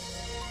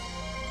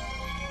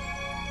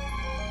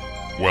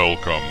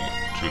Welcome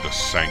to the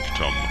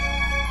Sanctum.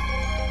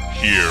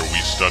 Here we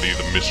study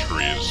the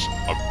mysteries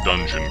of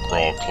Dungeon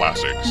Crawl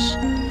Classics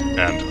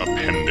and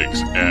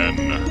Appendix N.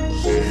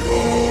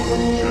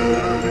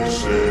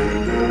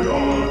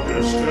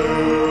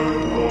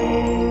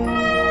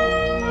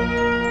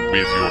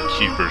 With your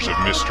keepers of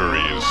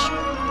mysteries,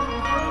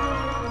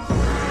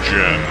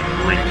 Jen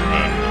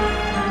Brinkman,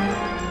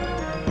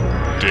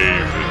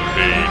 David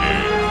Beatty,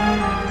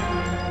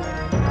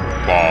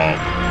 Bob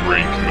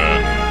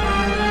Brinkman.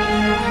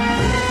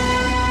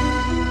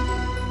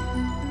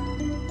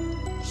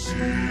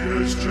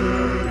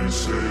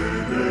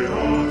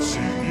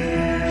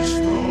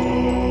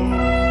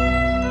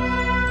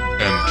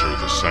 Enter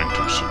the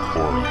Sanctum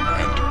Secorum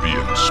and be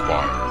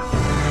inspired.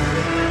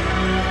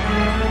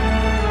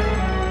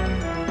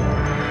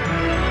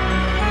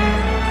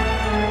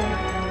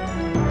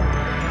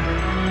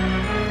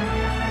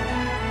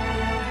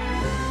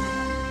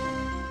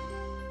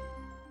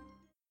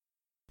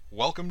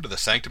 Welcome to the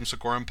Sanctum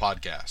Secorum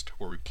podcast,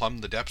 where we plumb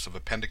the depths of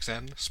Appendix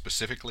N,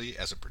 specifically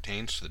as it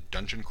pertains to the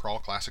Dungeon Crawl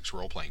Classics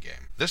role-playing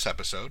game. This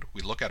episode,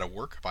 we look at a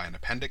work by an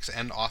Appendix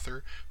N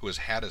author who has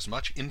had as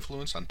much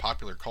influence on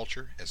popular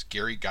culture as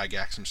Gary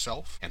Gygax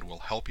himself, and will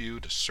help you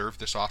to serve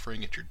this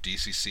offering at your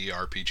DCC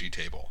RPG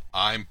table.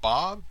 I'm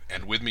Bob,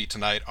 and with me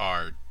tonight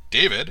are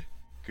David.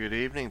 Good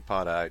evening,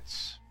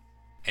 Podites.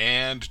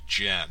 And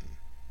Jen.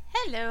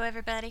 Hello,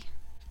 everybody.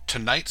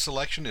 Tonight's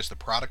selection is the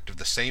product of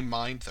the same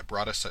mind that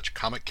brought us such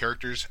comic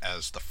characters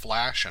as the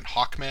Flash and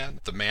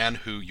Hawkman, the man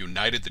who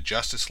united the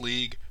Justice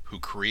League, who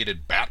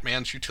created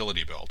Batman's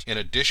utility belt. In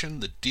addition,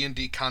 the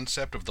D&D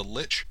concept of the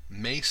Lich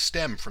may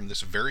stem from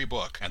this very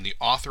book, and the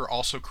author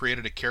also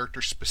created a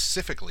character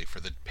specifically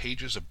for the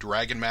pages of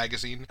Dragon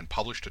magazine and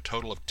published a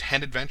total of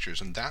 10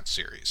 adventures in that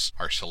series.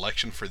 Our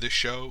selection for this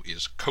show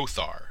is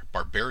Kothar,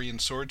 Barbarian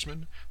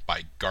Swordsman,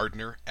 by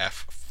Gardner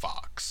F.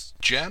 Fox.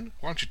 Jen,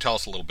 why don't you tell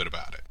us a little bit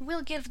about it?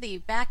 We'll give the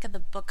back of the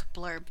book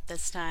blurb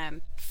this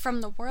time.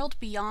 From the world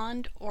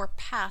beyond or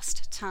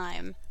past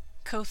time,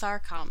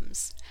 Kothar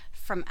comes.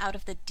 From out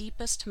of the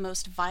deepest,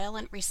 most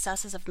violent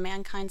recesses of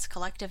mankind's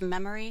collective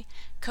memory,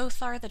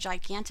 Kothar the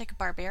gigantic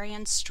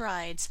barbarian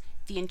strides,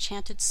 the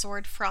enchanted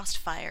sword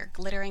Frostfire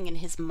glittering in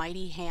his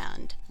mighty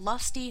hand.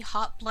 Lusty,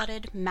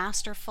 hot-blooded,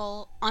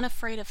 masterful,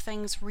 unafraid of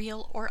things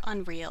real or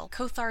unreal,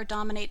 Kothar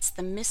dominates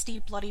the misty,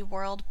 bloody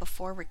world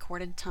before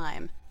recorded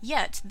time.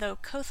 Yet, though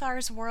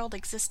Kothar's world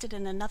existed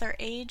in another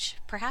age,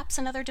 perhaps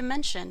another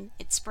dimension,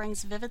 it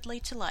springs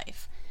vividly to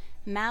life.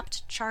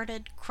 Mapped,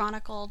 charted,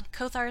 chronicled,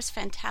 Kothar's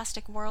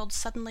fantastic world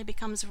suddenly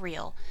becomes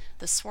real.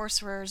 The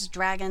sorcerers,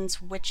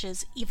 dragons,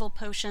 witches, evil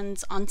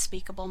potions,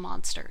 unspeakable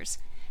monsters.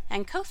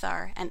 And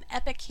Kothar, an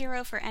epic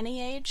hero for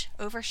any age,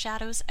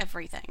 overshadows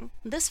everything.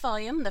 This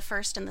volume, the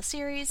first in the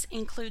series,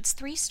 includes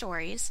 3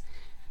 stories: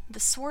 The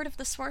Sword of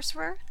the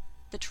Sorcerer,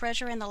 The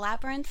Treasure in the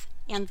Labyrinth,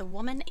 and The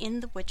Woman in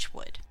the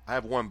Witchwood. I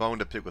have one bone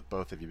to pick with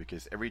both of you,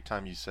 because every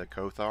time you say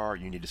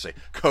Kothar, you need to say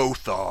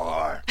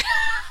Kothar.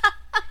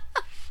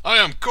 I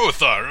am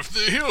Kothar of the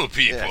Hill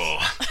People.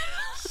 Yes.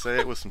 Say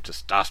it with some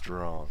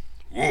testosterone.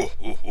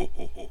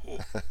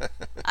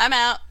 I'm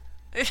out.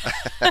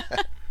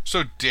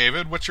 So,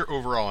 David, what's your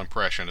overall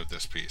impression of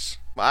this piece?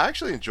 I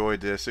actually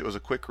enjoyed this. It was a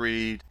quick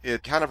read.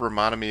 It kind of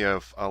reminded me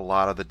of a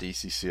lot of the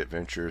DCC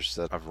adventures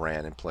that I've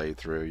ran and played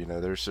through. You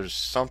know, there's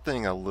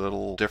something a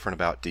little different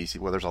about DC.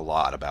 Well, there's a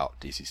lot about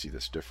DCC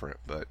that's different,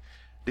 but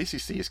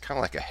DCC is kind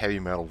of like a heavy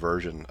metal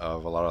version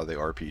of a lot of the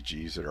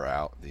RPGs that are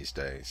out these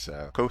days.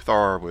 So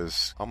Kothar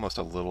was almost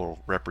a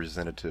little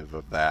representative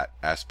of that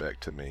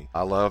aspect to me.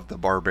 I love the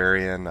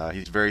barbarian.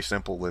 He's very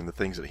simple in the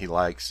things that he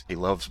likes. He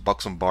loves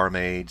buxom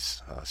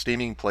barmaids,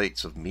 steaming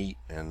plates of meat,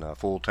 and a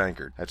full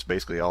tankard. That's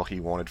basically all he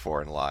wanted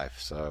for in life.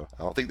 So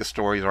I don't think the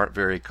stories aren't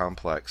very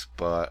complex,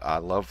 but I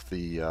love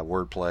the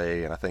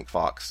wordplay, and I think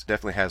Fox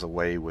definitely has a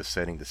way with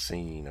setting the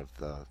scene of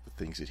the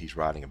things that he's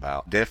writing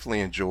about.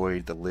 Definitely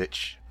enjoyed the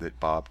Lich that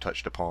Bob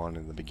touched upon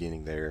in the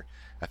beginning there.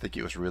 I think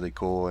it was really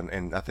cool,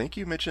 and I think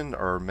you mentioned,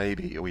 or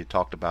maybe we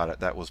talked about it,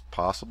 that was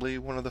possibly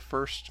one of the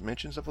first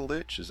mentions of a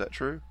Lich. Is that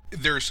true?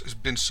 There's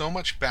been so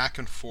much back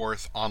and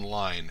forth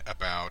online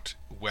about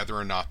whether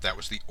or not that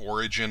was the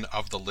origin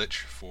of the Lich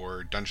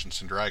for Dungeons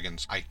 &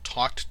 Dragons. I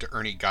talked to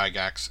Ernie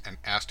Gygax and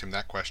asked him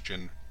that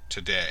question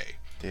today.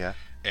 Yeah.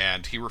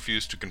 And he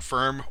refused to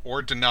confirm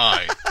or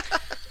deny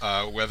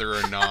whether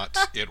or not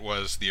it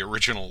was the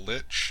original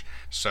Lich.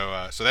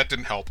 So that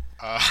didn't help.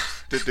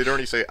 Did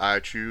Ernie say, "I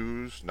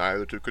choose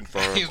neither to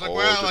confirm"? He's like, or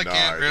 "Well, I deny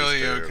can't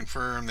really this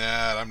confirm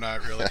that. I'm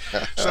not really."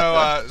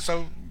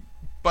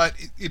 But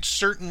it's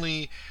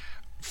certainly,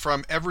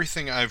 from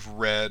everything I've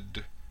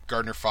read,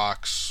 Gardner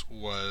Fox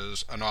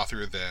was an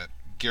author that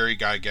Gary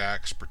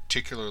Gygax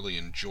particularly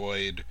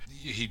enjoyed.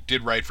 He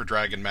did write for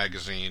Dragon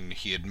magazine.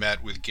 He had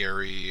met with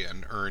Gary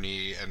and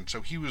Ernie, and so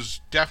he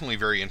was definitely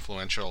very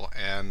influential.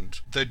 And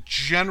the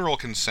general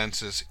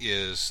consensus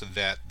is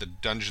that the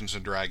Dungeons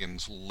 &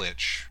 Dragons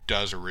Lich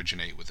does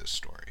originate with this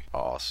story.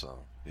 Awesome.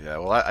 Yeah,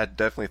 well, I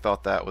definitely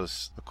thought that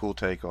was a cool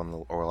take on the,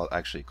 or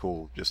actually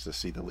cool just to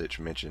see the Lich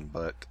mentioned,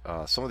 but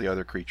some of the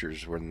other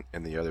creatures were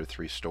in the other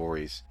 3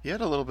 stories. He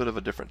had a little bit of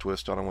a different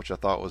twist on them, which I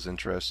thought was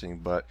interesting,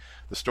 but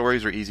the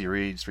stories are easy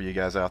reads for you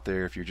guys out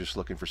there if you're just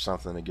looking for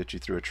something to get you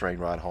through a train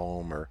ride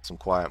home or some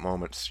quiet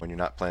moments when you're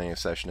not playing a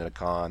session at a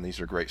con. These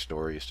are great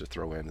stories to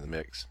throw into the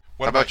mix.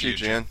 What How about you, you,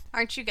 Jen?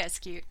 Aren't you guys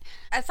cute?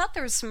 I thought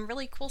there was some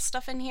really cool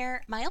stuff in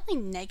here. My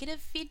only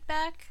negative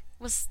feedback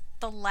was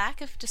the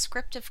lack of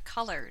descriptive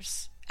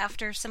colors.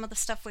 After some of the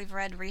stuff we've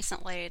read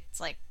recently, it's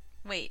like,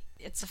 wait,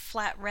 it's a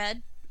flat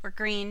red or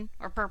green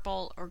or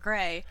purple or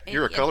gray.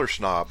 You're a color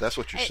snob. That's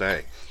what you're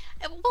saying.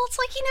 Well, it's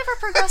like he never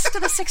progressed to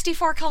the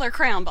 64 color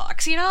crayon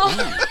box, you know?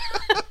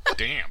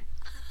 Damn.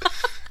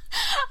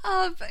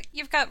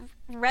 You've got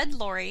Red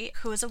Lori,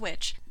 who is a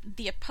witch,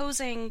 the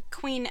opposing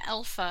Queen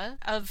Elpha,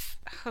 of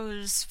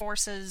whose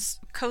forces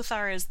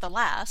Kothar is the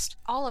last,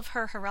 all of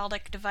her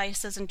heraldic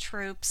devices and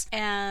troops,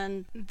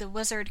 and the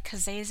wizard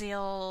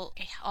Kazaziel,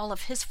 all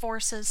of his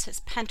forces, his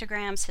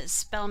pentagrams, his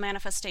spell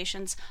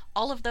manifestations,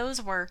 all of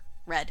those were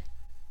red.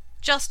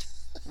 Just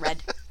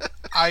red.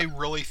 I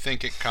really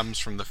think it comes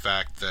from the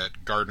fact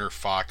that Gardner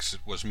Fox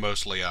was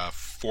mostly a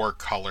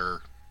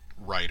 4-color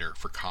writer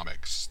for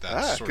comics.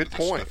 That's sort good of the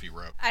point. stuff he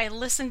wrote. I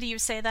listened to you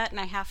say that, and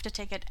I have to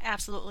take it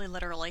absolutely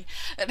literally.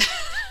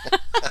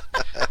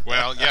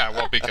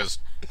 Well, because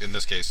in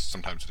this case,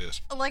 sometimes it is.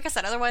 Like I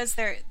said, otherwise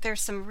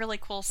there's some really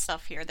cool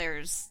stuff here.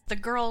 There's the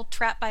girl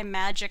trapped by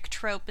magic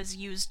trope is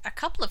used a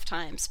couple of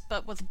times,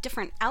 but with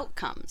different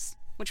outcomes,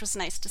 which was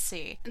nice to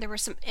see. There were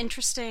some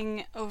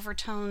interesting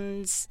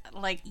overtones,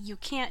 like you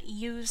can't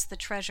use the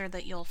treasure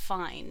that you'll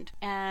find.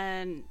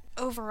 And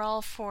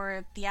overall,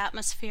 for the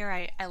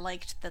atmosphere, I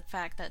liked the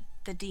fact that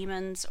the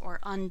demons or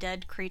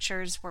undead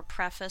creatures were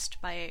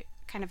prefaced by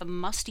kind of a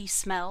musty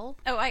smell.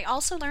 Oh, I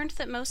also learned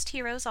that most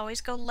heroes always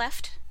go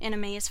left in a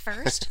maze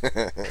first.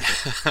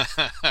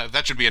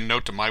 That should be a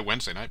note to my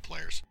Wednesday night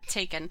players.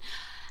 Taken.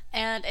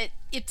 And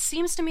it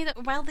seems to me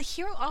that while the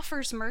hero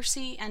offers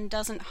mercy and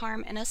doesn't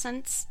harm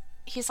innocents,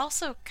 he's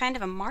also kind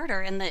of a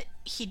martyr in that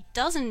he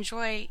does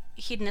enjoy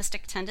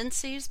hedonistic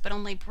tendencies, but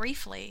only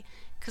briefly,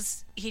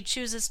 because he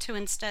chooses to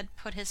instead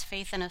put his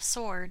faith in a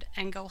sword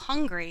and go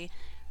hungry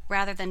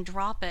rather than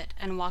drop it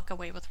and walk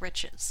away with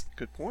riches.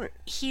 Good point.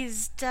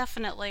 He's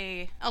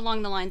definitely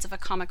along the lines of a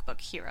comic book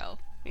hero.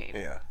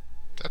 Yeah.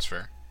 That's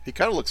fair. He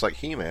kind of looks like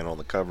He-Man on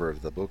the cover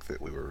of the book that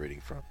we were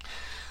reading from.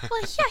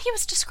 Well, yeah, he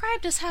was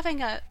described as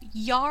having a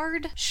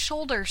yard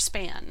shoulder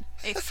span,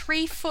 a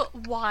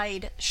 3-foot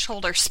wide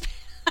shoulder span.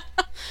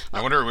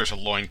 I wonder if it was a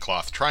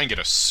loincloth. Try and get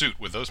a suit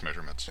with those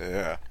measurements.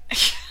 Yeah.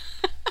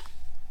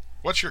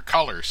 What's your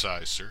collar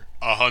size, sir?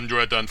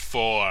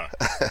 104.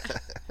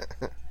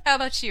 How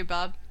about you,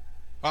 Bob?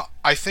 Well,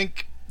 I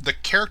think the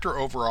character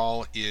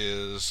overall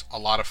is a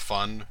lot of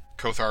fun.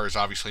 Kothar is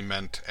obviously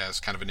meant as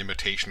kind of an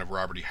imitation of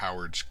Robert E.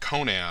 Howard's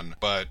Conan,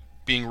 but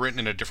being written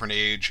in a different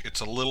age,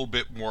 it's a little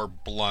bit more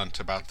blunt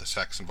about the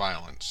sex and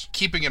violence.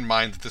 Keeping in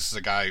mind that this is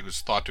a guy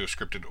who's thought to have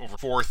scripted over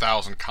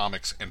 4,000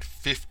 comics and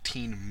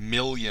 15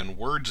 million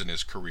words in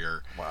his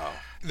career. Wow.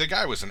 The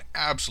guy was an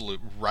absolute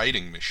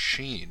writing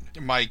machine.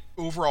 My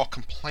overall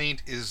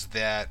complaint is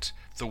that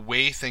the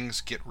way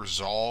things get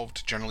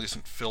resolved generally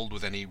isn't filled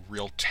with any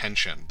real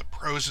tension. The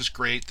prose is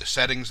great, the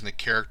settings and the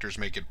characters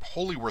make it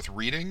wholly worth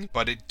reading,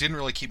 but it didn't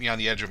really keep me on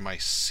the edge of my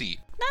seat.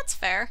 That's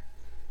fair.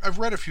 I've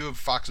read a few of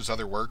Fox's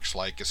other works,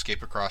 like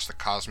Escape Across the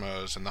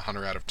Cosmos and The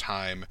Hunter Out of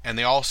Time, and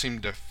they all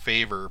seem to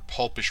favor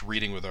pulpish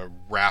reading with a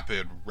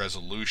rapid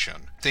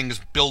resolution.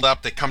 Things build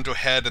up, they come to a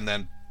head, and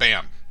then,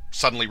 bam,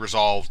 suddenly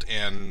resolved,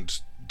 and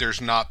there's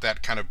not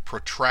that kind of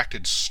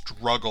protracted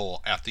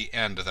struggle at the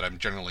end that I'm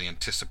generally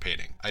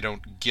anticipating. I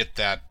don't get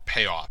that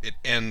payoff. It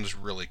ends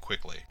really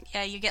quickly.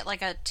 Yeah, you get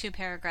like a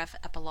 2-paragraph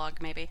epilogue,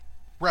 maybe.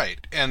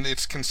 Right, and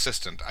it's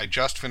consistent. I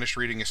just finished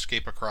reading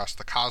Escape Across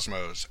the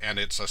Cosmos, and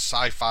it's a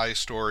sci-fi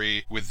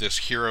story with this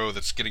hero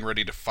that's getting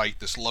ready to fight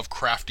this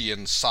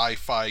Lovecraftian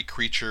sci-fi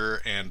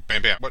creature, and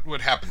bam, bam. What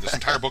would happen? This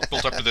entire book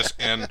built up to this,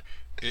 and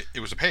it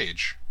was a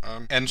page.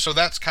 And so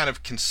that's kind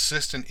of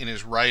consistent in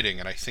his writing,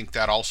 and I think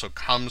that also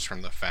comes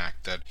from the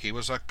fact that he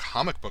was a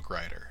comic book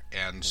writer.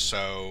 And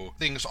so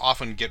things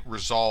often get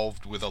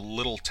resolved with a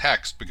little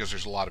text because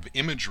there's a lot of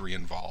imagery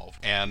involved,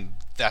 and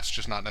that's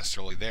just not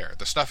necessarily there.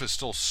 The stuff is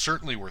still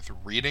certainly worth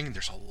reading.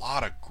 There's a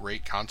lot of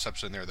great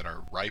concepts in there that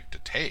are ripe to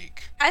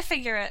take. I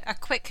figure a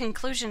quick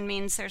conclusion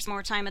means there's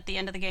more time at the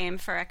end of the game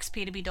for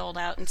XP to be doled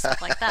out and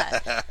stuff like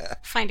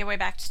that. Find your way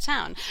back to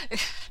town.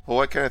 Well,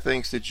 what kind of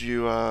things would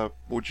you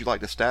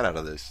like to stat out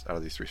of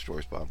these 3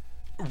 stories, Bob?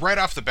 Right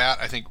off the bat,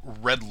 I think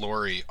Red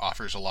Lori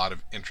offers a lot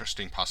of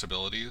interesting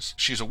possibilities.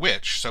 She's a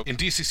witch, so in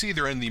DCC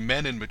they're in the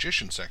men and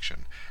magician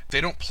section.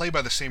 They don't play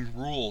by the same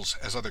rules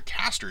as other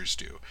casters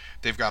do.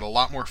 They've got a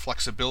lot more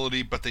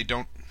flexibility, but they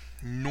don't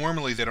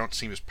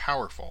seem as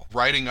powerful.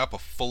 Writing up a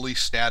fully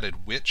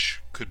statted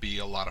witch could be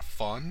a lot of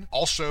fun.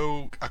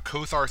 Also, a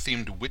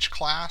Kothar-themed witch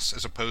class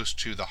as opposed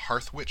to the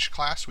Hearth Witch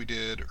class we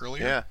did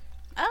earlier. Yeah.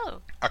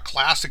 Oh. A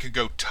class that could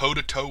go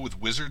toe-to-toe with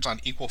wizards on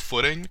equal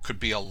footing could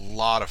be a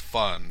lot of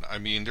fun. I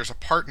mean, there's a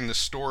part in this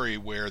story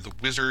where the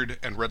wizard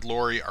and Red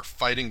Lori are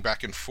fighting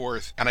back and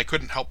forth, and I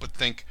couldn't help but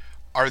think,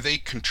 are they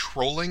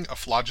controlling a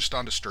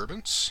phlogiston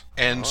disturbance?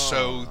 And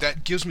so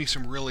that gives me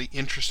some really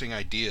interesting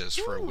ideas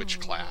for a witch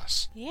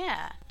class.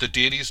 Yeah. The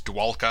deities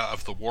Dwalka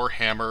of the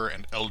Warhammer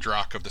and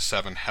Eldrak of the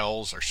Seven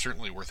Hells are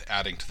certainly worth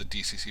adding to the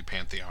DCC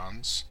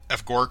pantheons.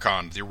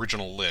 Evgorkon, the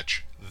original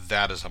Lich,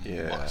 that is a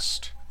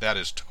must. That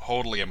is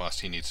totally a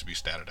must. He needs to be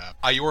statted up.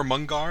 Ior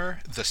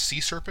Mungar, the Sea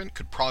Serpent,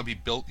 could probably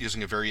be built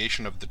using a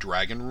variation of the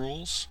Dragon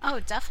rules. Oh,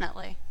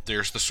 definitely.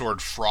 There's the sword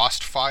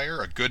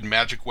Frostfire, a good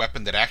magic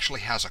weapon that actually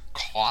has a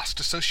cost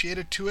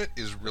associated to it,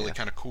 is really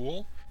kind of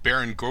cool.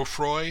 Baron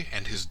Gofroy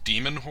and his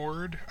demon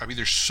horde. I mean,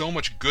 there's so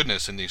much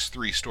goodness in these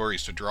 3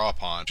 stories to draw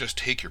upon. Just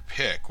take your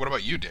pick. What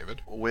about you,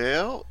 David?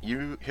 Well,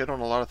 you hit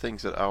on a lot of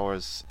things that I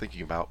was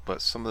thinking about,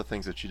 but some of the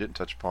things that you didn't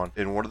touch upon.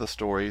 In one of the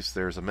stories,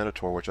 there's a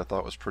Minotaur, which I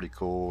thought was pretty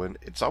cool, and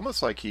it's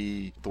almost like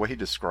the way he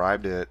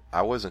described it,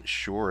 I wasn't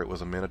sure it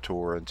was a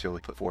Minotaur until he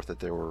put forth that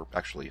there were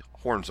actually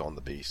horns on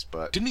the beast,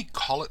 but... Didn't he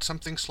call it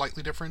something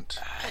slightly different?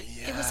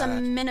 It was a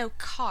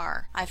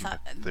Minocar. I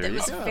thought it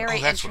was go. very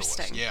that's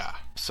interesting. What it was. Yeah.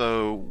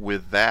 So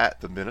with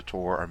that, the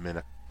Minotaur or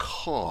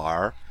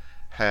Minocar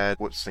had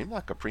what seemed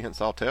like a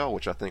prehensile tail,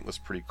 which I think was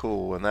pretty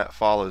cool, and that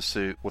follows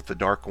suit with the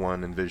Dark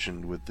One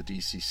envisioned with the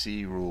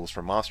DCC rules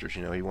for monsters.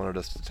 You know, he wanted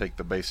us to take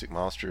the basic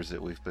monsters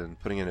that we've been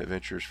putting in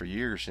adventures for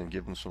years and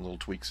give them some little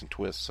tweaks and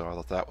twists, so I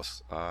thought that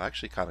was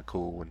actually kind of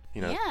cool. And,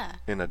 you know,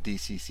 in a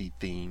DCC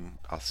theme,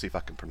 I'll see if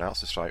I can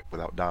pronounce this right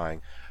without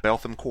dying.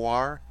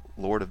 Belthamquar,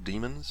 Lord of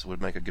Demons,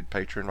 would make a good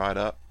patron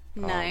write-up.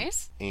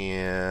 Nice.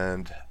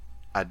 And...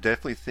 I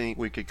definitely think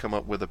we could come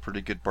up with a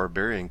pretty good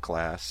barbarian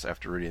class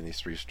after reading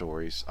these 3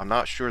 stories. I'm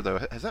not sure, though.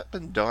 Has that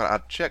been done? I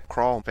checked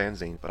Crawl and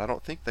Fanzine, but I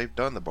don't think they've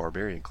done the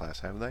barbarian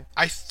class, have they?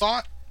 I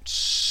thought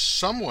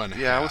someone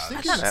Yeah, I was I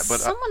thinking thought that, but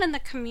someone in the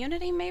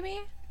community,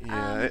 maybe?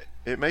 yeah,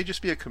 it may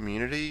just be a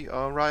community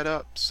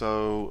write-up,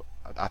 so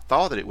I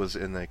thought that it was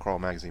in the Crawl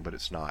magazine, but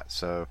it's not.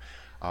 So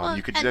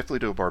you could definitely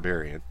do a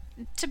barbarian.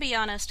 To be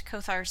honest,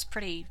 Kothar's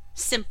pretty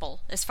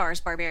simple as far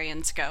as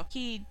barbarians go.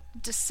 He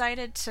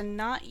decided to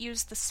not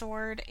use the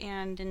sword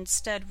and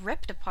instead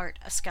ripped apart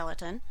a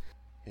skeleton.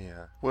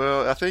 Yeah.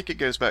 Well, I think it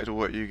goes back to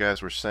what you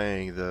guys were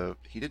saying.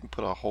 He didn't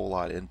put a whole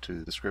lot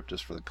into the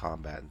scriptus for the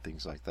combat and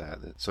things like that.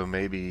 So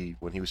maybe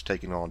when he was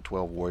taking on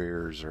 12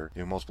 warriors or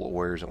multiple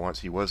warriors at once,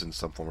 he was in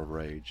some form of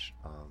rage.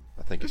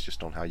 I think it's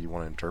just on how you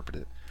want to interpret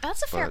it.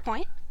 That's a fair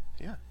point.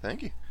 Yeah,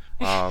 thank you.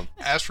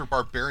 As for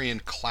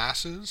barbarian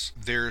classes,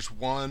 there's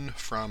one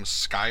from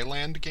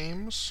Skyland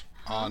Games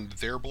on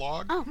their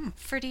blog. Oh,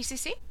 for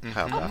DCC?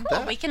 How about Cool,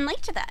 that? we can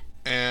link to that.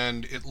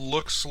 And it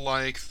looks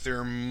like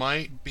there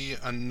might be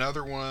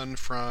another one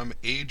from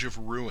Age of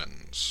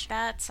Ruins,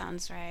 That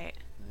sounds right.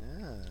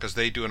 because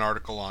they do an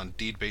article on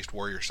deed-based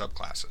warrior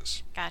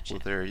subclasses. Gotcha.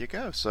 Well, there you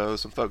go. So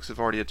some folks have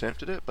already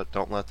attempted it, but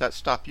don't let that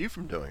stop you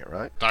from doing it,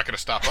 right? Not going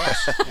to stop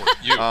us. Or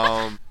you.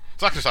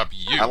 It's not going to stop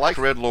you. I like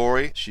Red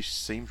Lori. She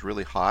seems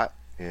really hot,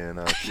 and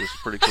she was a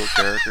pretty cool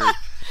character.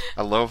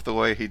 I love the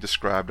way he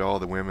described all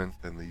the women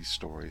in these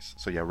stories.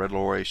 So yeah, Red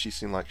Lori, she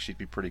seemed like she'd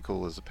be pretty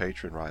cool as a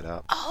patron right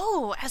up.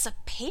 Oh, as a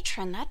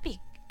patron, that'd be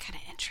kind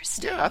of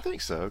interesting. Yeah, I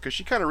think so, because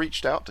she kind of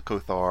reached out to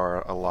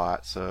Kothar a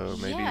lot, so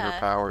maybe her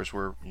powers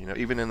were,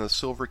 even in the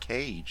silver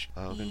cage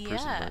of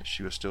imprisonment,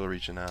 she was still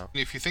reaching out.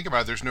 If you think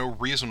about it, there's no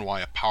reason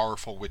why a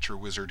powerful witch or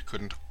wizard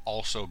couldn't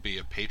also be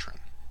a patron.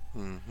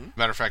 Mm-hmm.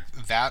 Matter of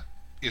fact, that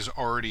is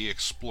already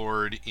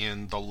explored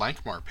in the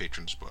Lankmar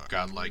patrons book.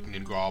 God like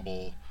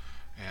Ningauble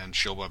and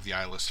Shilba of the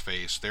Eyeless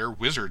Face. They're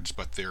wizards,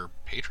 but they're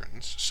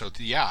patrons. So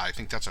yeah, I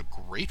think that's a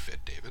great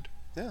fit, David.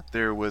 Yeah,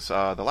 there was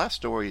the last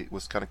story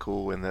was kind of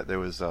cool in that there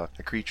was a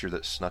creature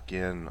that snuck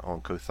in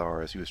on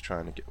Kothar as he was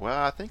trying to get.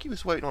 Well, I think he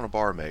was waiting on a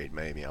barmaid,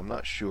 maybe. I'm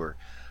not sure,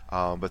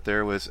 but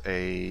there was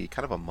a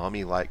kind of a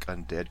mummy-like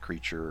undead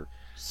creature.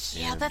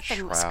 Yeah, that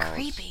thing was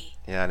creepy.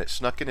 Yeah, and it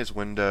snuck in his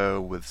window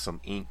with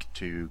some ink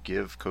to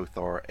give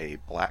Kothar a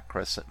black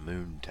crescent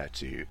moon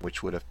tattoo,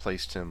 which would have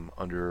placed him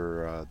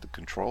under the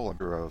control of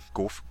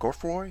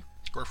Gorfroy.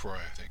 Gorfroy,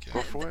 I think. Yeah.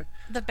 Gorfroy.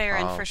 The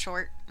Baron for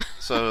short.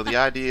 So the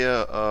idea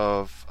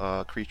of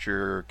a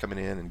creature coming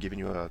in and giving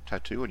you a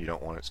tattoo when you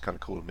don't want it's kind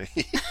of cool to me.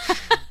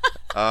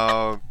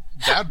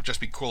 That'd just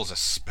be cool as a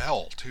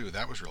spell too.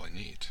 That was really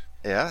neat.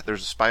 Yeah,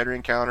 there's a spider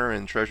encounter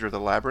in Treasure of the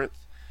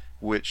Labyrinth,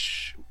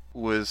 which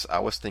I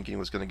was thinking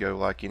was going to go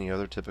like any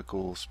other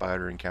typical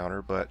spider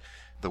encounter, but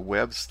the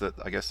webs that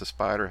I guess the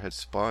spider had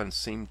spun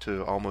seemed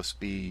to almost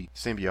be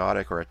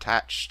symbiotic or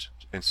attached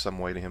in some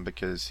way to him,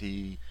 because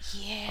he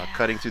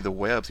cutting through the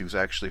webs, he was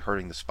actually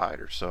hurting the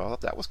spider. So I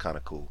thought that was kind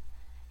of cool.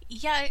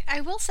 Yeah,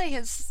 I will say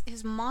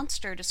his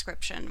monster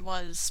description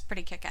was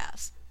pretty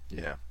kick-ass.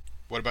 Yeah.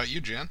 What about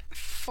you, Jen?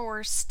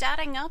 For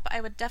statting up,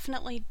 I would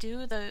definitely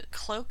do the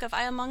Cloak of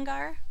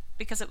Ayamungar,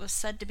 because it was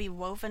said to be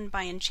woven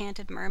by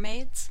enchanted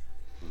mermaids.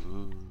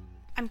 Ooh.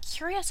 I'm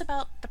curious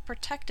about the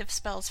protective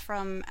spells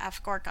from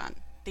Afgorkon,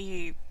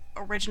 the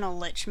original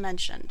Lich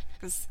mentioned,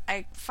 because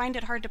I find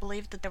it hard to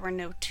believe that there were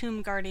no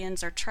tomb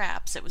guardians or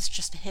traps. It was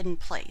just a hidden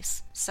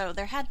place. So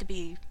there had to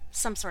be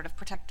some sort of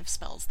protective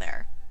spells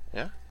there.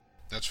 Yeah.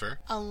 That's fair.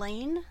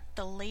 Elaine,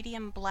 the lady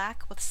in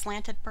black with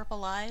slanted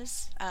purple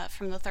eyes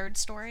from the third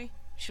story,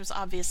 she was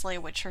obviously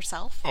a witch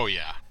herself. Oh,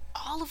 yeah.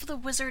 All of the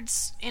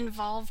wizards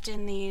involved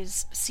in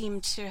these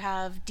seem to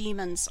have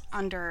demons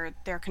under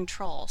their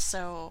control,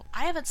 so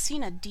I haven't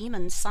seen a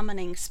demon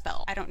summoning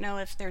spell. I don't know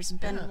if there's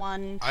been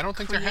one I don't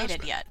think there has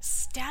created been. yet.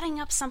 Statting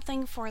up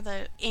something for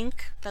the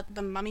ink that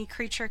the mummy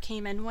creature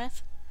came in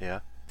with. Yeah.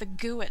 The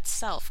goo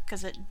itself,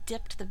 because it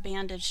dipped the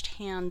bandaged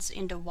hands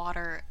into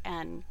water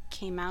and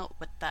came out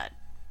with that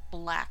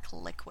black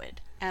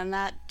liquid. And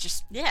that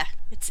just,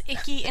 it's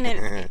icky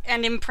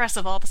and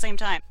impressive all at the same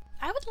time.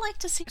 I would like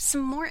to see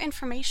some more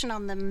information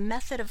on the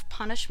method of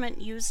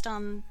punishment used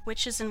on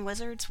witches and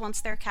wizards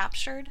once they're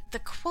captured. The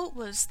quote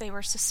was they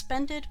were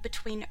suspended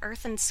between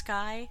earth and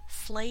sky,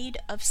 flayed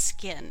of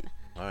skin.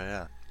 Oh,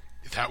 yeah.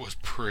 That was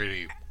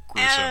pretty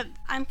gruesome.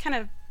 I'm kind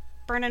of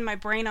burning my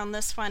brain on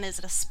this one. Is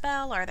it a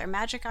spell? Are there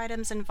magic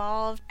items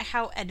involved?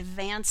 How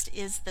advanced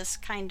is this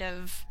kind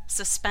of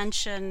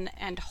suspension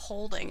and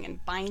holding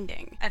and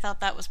binding? I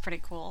thought that was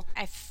pretty cool.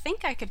 I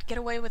think I could get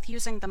away with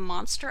using the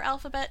monster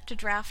alphabet to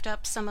draft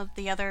up some of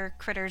the other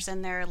critters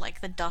in there,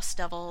 like the dust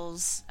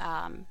devils,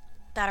 that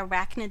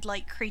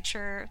arachnid-like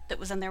creature that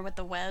was in there with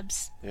the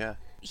webs. Yeah.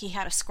 He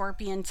had a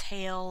scorpion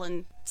tail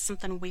and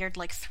something weird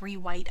like 3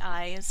 white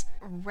eyes.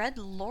 Red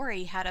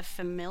Lori had a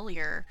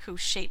familiar who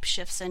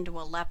shapeshifts into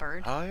a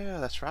leopard. Oh, yeah,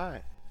 that's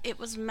right. It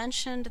was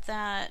mentioned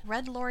that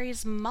Red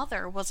Lori's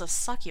mother was a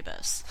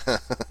succubus.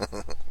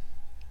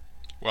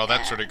 Well,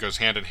 that sort of goes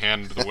hand in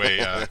hand with the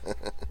way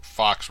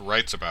Fox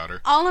writes about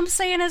her. All I'm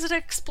saying is it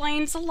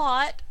explains a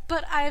lot,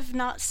 but I've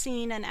not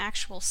seen an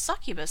actual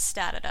succubus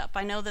statted up.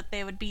 I know that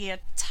they would be a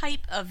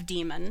type of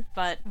demon,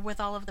 but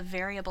with all of the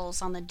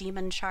variables on the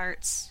demon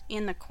charts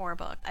in the core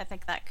book, I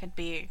think that could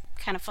be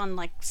kind of fun,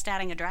 like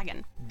statting a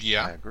dragon.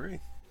 Yeah. I agree.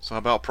 So how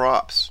about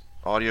props?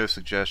 Audio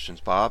suggestions,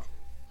 Bob?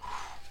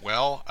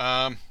 Well,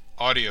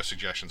 audio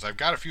suggestions. I've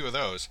got a few of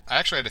those. I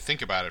actually had to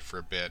think about it for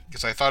a bit,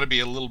 because I thought it'd be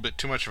a little bit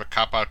too much of a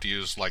cop-out to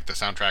use, like, the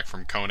soundtrack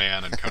from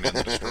Conan and Conan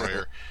the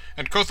Destroyer.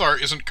 And Kothar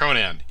isn't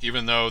Conan,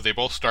 even though they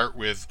both start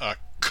with a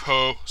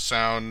ko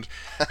sound.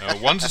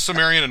 One's a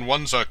Sumerian and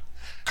one's a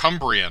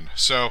Cumbrian,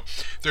 so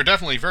they're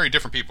definitely very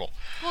different people.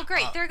 Well,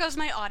 great. There goes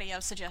my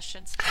audio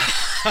suggestions.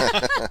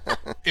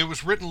 It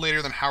was written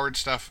later than Howard's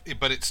stuff,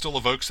 but it still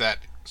evokes that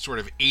sort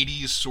of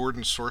 80s sword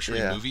and sorcery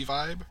movie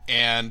vibe.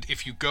 And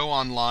if you go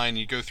online,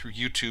 you go through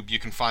YouTube, you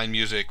can find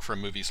music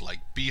from movies like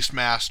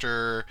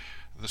Beastmaster,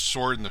 The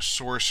Sword and the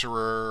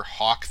Sorcerer,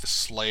 Hawk the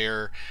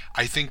Slayer.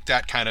 I think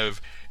that kind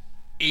of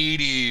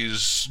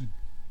 80s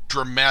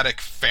dramatic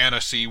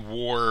fantasy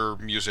war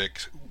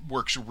music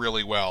works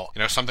really well. You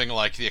know, something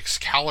like the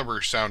Excalibur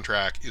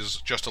soundtrack is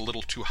just a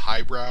little too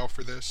highbrow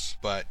for this,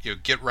 but you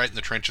get right in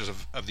the trenches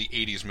of the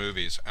 80s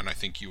movies, and I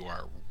think you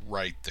are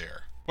right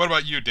there. What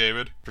about you,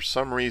 David? For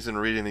some reason,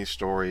 reading these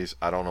stories,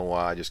 I don't know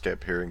why, I just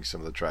kept hearing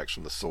some of the tracks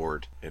from The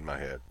Sword in my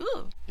head.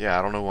 Ooh. Yeah,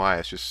 I don't know why.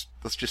 It's just,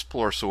 let's just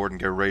pull our sword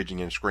and go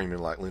raging and screaming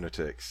like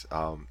lunatics.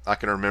 I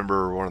can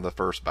remember one of the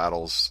first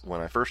battles when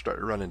I first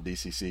started running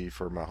DCC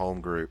for my home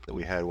group that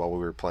we had while we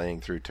were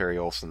playing through Terry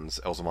Olson's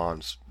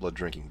Elzamon's Blood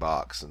Drinking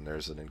Box. And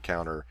there's an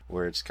encounter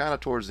where it's kind of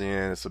towards the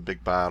end, it's a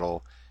big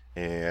battle,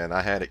 and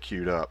I had it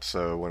queued up.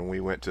 So when we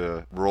went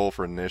to roll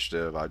for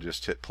initiative, I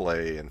just hit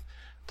play and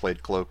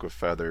played Cloak with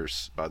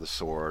Feathers by The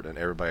Sword, and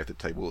everybody at the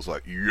table was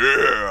like,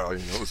 yeah! You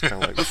know, it was kind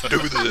of like, let's do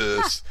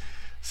this!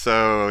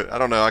 So, I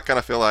don't know, I kind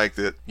of feel like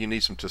that you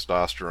need some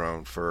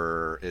testosterone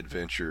for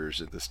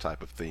adventures in this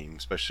type of theme,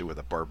 especially with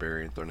a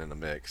barbarian thrown in the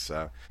mix.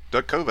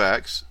 Doug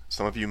Kovacs,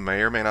 some of you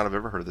may or may not have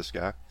ever heard of this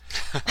guy.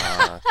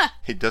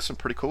 He does some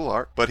pretty cool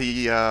art, but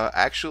he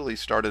actually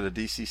started a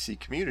DCC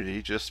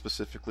community just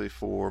specifically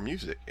for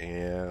music,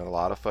 and a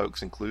lot of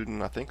folks,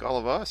 including I think all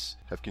of us,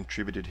 have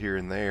contributed here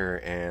and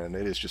there, and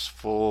it is just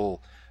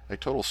full, a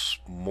total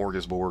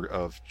smorgasbord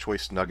of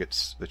choice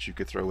nuggets that you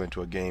could throw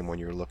into a game when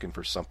you're looking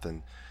for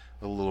something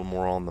a little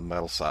more on the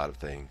metal side of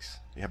things.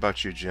 How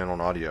about you, Jen, on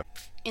audio?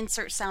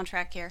 Insert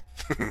soundtrack here.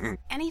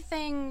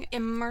 Anything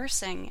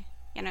immersing.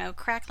 You know,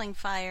 crackling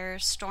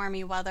fires,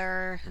 stormy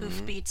weather,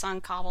 hoofbeats on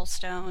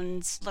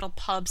cobblestones, little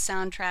pub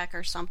soundtrack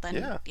or something.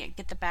 Yeah.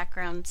 Get the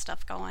background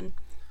stuff going.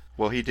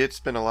 Well, he did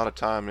spend a lot of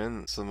time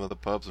in some of the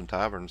pubs and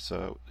taverns,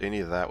 so any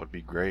of that would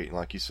be great. And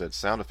like you said,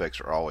 sound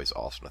effects are always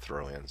awesome to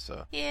throw in.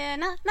 So Yeah,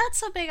 not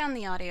so big on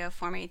the audio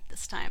for me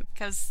this time.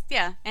 Because,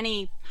 yeah,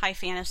 any high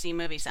fantasy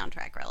movie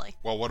soundtrack, really.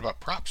 Well, what about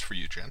props for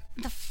you, Jen?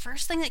 The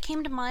first thing that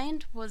came to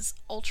mind was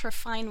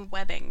ultrafine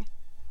webbing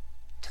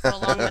to go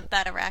along with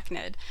that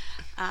arachnid.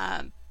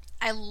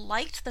 I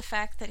liked the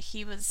fact that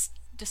he was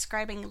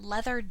describing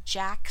leather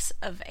jacks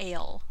of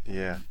ale.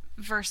 yeah,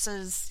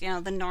 Versus, you know,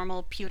 the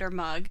normal pewter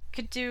mug.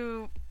 Could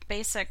do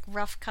basic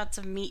rough cuts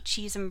of meat,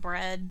 cheese, and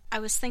bread. I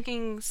was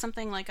thinking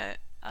something like a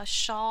a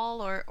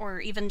shawl or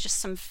even just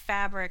some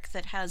fabric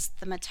that has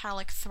the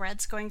metallic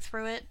threads going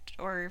through it,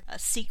 or a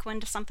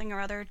sequined something or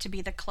other to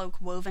be the cloak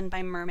woven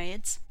by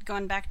mermaids.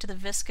 Going back to the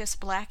viscous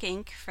black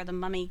ink for the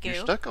mummy goo.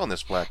 You're stuck on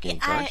this black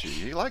ink, aren't you?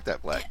 You like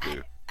that black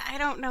goo. I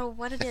don't know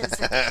what it is.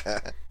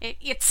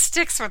 It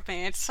sticks with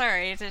me. It's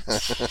sorry.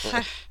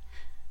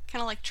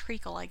 Kind of like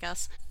treacle, I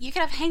guess. You could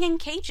have hanging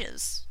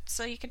cages,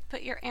 so you could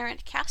put your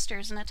errant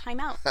casters in a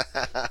timeout.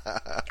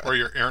 Or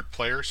your errant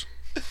players.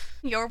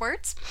 Your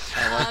words?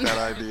 I like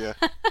that idea.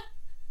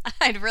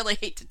 I'd really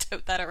hate to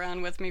tote that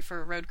around with me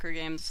for road crew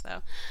games,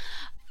 though.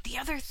 The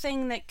other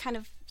thing that kind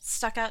of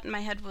stuck out in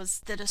my head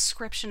was the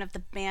description of the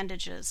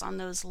bandages on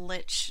those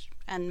lich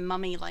and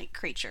mummy-like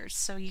creatures.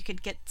 So you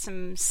could get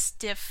some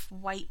stiff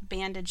white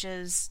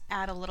bandages,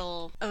 add a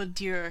little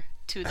odeur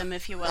to them,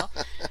 if you will.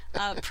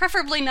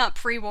 Preferably not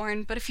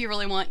pre-worn, but if you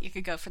really want, you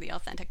could go for the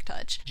authentic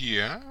touch.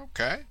 Yeah,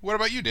 okay. What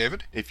about you,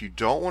 David? If you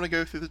don't want to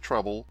go through the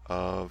trouble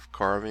of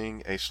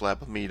carving a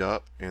slab of meat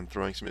up and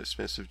throwing some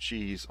expensive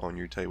cheese on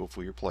your table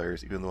for your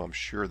players, even though I'm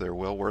sure they're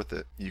well worth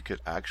it, you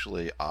could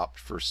actually opt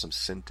for some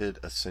scented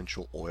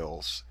essential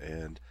oils.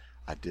 And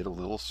I did a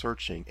little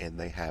searching, and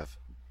they have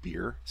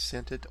beer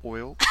scented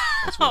oil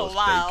as well as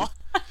wow.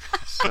 bacon.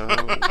 So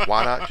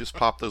why not just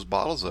pop those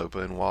bottles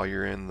open while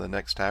you're in the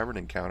next tavern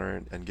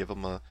encounter and give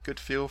them a good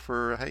feel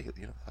for, hey,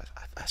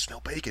 I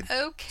smell bacon.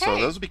 Okay. So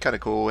those would be kind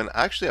of cool. And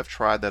actually I've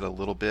tried that a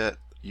little bit,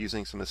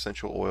 using some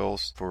essential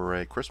oils for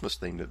a Christmas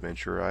themed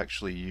adventure. I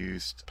actually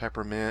used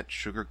peppermint,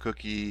 sugar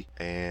cookie,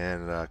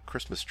 and a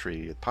Christmas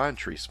tree, a pine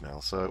tree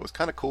smell. So it was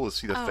kind of cool to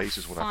see the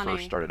faces when I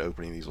first started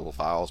opening these little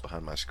vials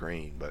behind my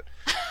screen. But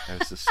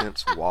as the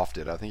scents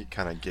wafted, I think it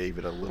kind of gave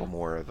it a little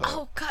more of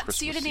a Christmassy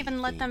so you didn't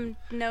even let theme. them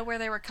know where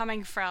they were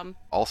coming from.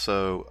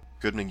 Also,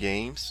 Goodman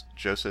Games,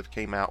 Joseph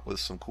came out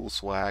with some cool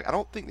swag. I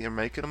don't think they're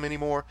making them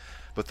anymore,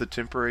 but the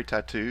temporary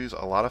tattoos,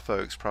 a lot of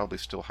folks probably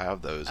still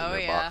have those in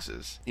their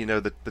boxes. You know,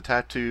 the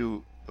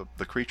tattoo,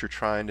 the creature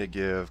trying to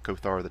give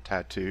Kothar the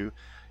tattoo,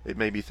 it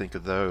made me think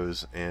of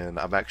those, and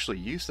I've actually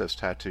used those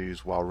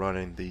tattoos while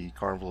running the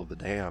Carnival of the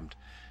Damned.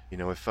 You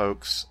know, if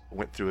folks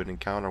went through an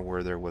encounter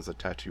where there was a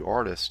tattoo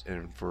artist,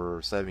 and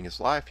for saving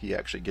his life, he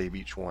actually gave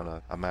each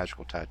one a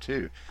magical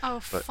tattoo.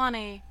 Oh, but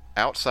funny.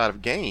 Outside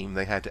of game,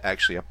 they had to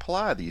actually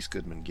apply these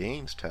Goodman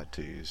Games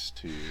tattoos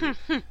to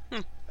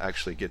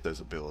actually get those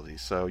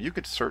abilities. So you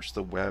could search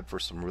the web for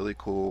some really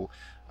cool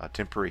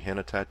temporary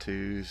henna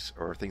tattoos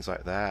or things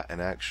like that,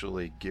 and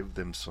actually give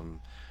them some,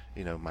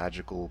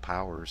 magical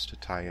powers to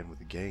tie in with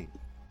the game.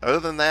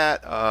 Other than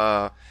that,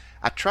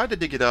 I tried to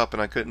dig it up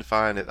and I couldn't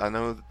find it. I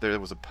know that there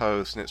was a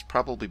post, and it's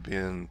probably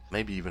been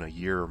maybe even a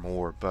year or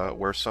more, but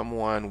where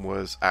someone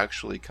was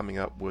actually coming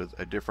up with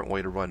a different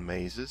way to run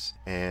mazes.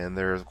 And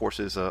there, of course,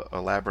 is a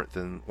labyrinth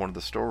in one of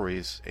the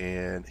stories,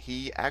 and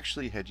he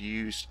actually had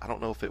used, I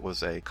don't know if it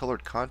was a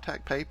colored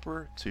contact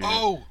paper to...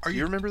 Oh,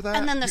 you remember that?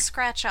 And then the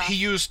scratch off. He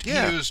used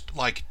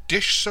like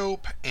dish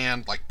soap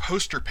and like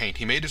poster paint.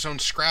 He made his own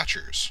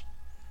scratchers.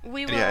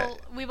 We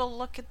will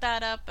look at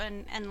that up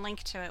and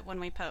link to it when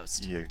we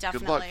post. Yeah, definitely.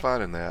 Good luck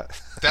finding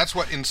that. That's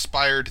what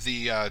inspired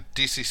the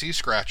DCC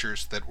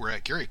scratchers that were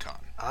at GaryCon.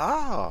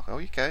 Oh,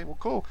 okay, well,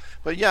 cool.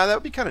 But yeah, that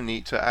would be kind of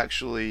neat to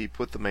actually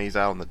put the maze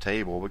out on the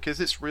table,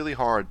 because it's really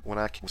hard. When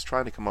I was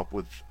trying to come up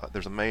with,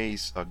 there's a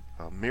maze,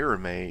 a mirror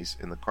maze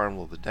in the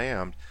Carnival of the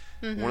Damned.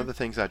 Mm-hmm. One of the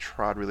things I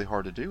tried really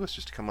hard to do was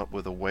just to come up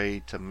with a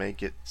way to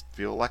make it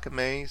feel like a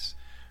maze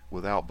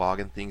without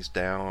bogging things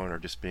down or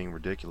just being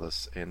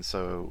ridiculous. And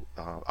so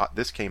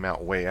this came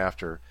out way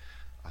after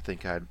I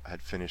think I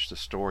had finished the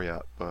story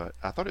up, but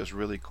I thought it was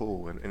really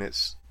cool. And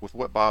it's, with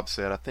what Bob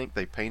said, I think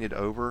they painted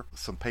over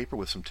some paper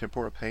with some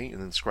tempera paint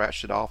and then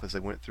scratched it off as they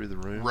went through the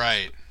room.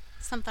 Right.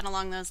 Something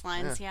along those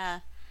lines, yeah.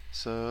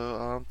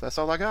 So that's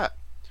all I got.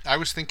 I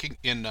was thinking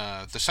in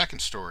the second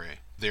story,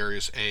 there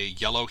is a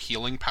yellow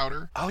healing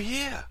powder. Oh,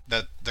 yeah.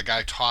 That the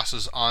guy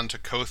tosses onto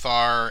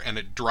Kothar, and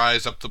it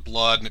dries up the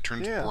blood, and it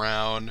turns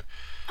brown.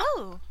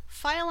 Oh,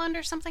 file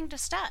under something to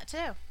stat,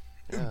 too.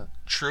 Yeah.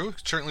 True.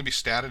 Certainly be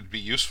statted, it'd be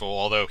useful,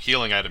 although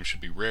healing items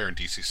should be rare in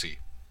DCC.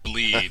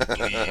 Bleed,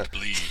 bleed,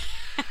 bleed.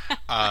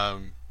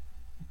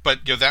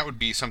 But that would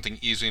be something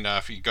easy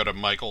enough. You go to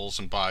Michael's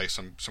and buy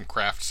some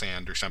craft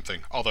sand or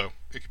something, although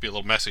it could be a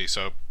little messy,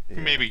 so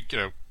maybe,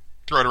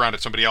 throw it around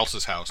at somebody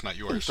else's house, not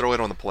yours. Throw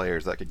it on the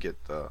players. That could get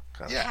kind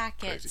of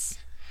packets.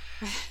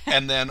 crazy.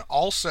 And then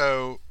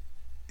also,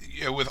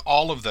 with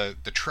all of the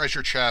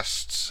treasure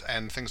chests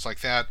and things like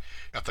that,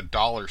 at the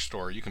dollar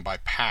store, you can buy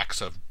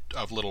packs of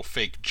little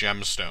fake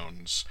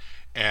gemstones,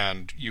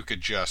 and you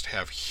could just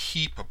have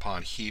heap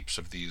upon heaps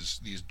of these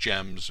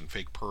gems and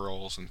fake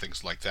pearls and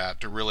things like that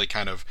to really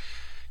kind of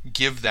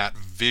give that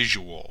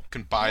visual. You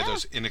can buy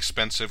those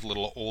inexpensive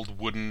little old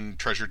wooden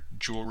treasure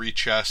jewelry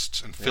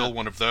chests and fill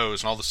one of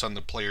those, and all of a sudden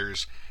the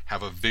players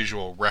have a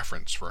visual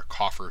reference for a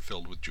coffer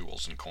filled with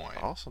jewels and coin.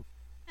 Awesome.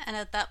 And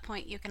at that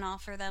point you can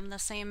offer them the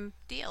same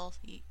deal.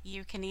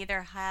 You can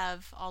either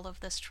have all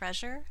of this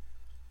treasure,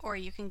 Or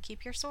you can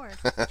keep your sword.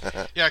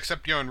 Yeah,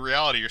 except, in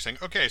reality, you're saying,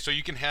 okay, so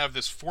you can have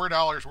this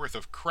 $4 worth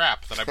of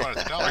crap that I bought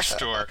at the dollar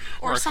store,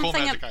 or a cool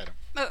magic item.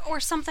 Or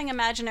something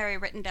imaginary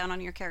written down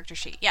on your character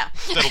sheet, yeah.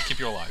 That'll keep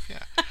you alive,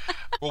 yeah.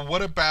 Well,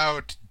 what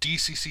about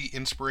DCC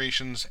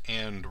inspirations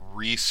and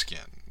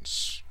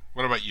reskins?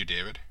 What about you,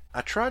 David?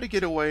 I try to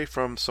get away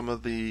from some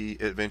of the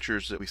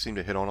adventures that we seem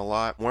to hit on a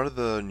lot. One of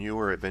the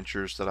newer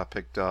adventures that I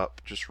picked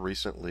up just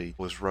recently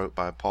was wrote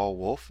by Paul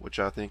Wolf, which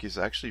I think is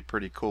actually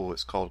pretty cool.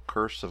 It's called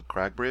Curse of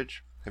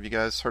Cragbridge. Have you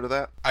guys heard of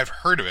that? I've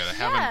heard of it. I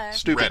haven't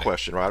Stupid read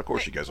question, right? Of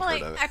course you guys have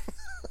heard of it.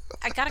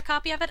 I got a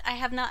copy of it. I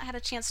have not had a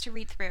chance to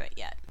read through it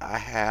yet. I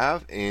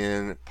have,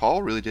 and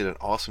Paul really did an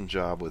awesome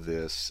job with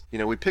this.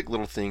 We pick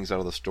little things out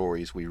of the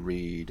stories we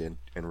read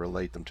and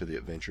relate them to the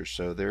adventure.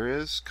 So there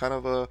is kind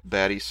of a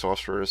baddie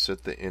sorceress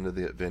at the end of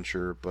the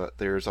adventure, but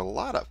there's a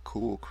lot of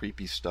cool,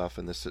 creepy stuff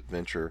in this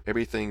adventure.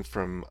 Everything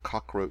from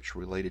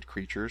cockroach-related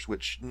creatures,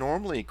 which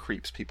normally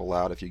creeps people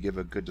out if you give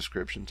a good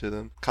description to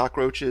them.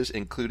 Cockroaches,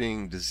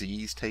 including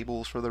disease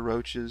tables for the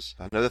roaches.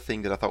 Another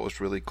thing that I thought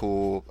was really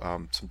cool,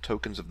 some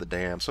tokens of the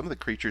damned. Some of the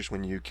creatures,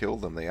 when you kill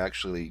them, they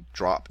actually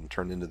drop and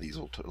turn into these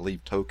little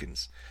leave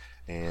tokens,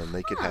 and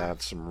they could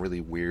have some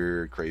really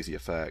weird, crazy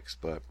effects.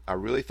 But I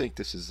really think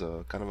this is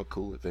kind of a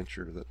cool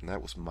adventure, and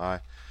that was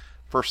my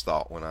first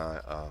thought when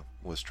I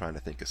was trying to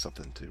think of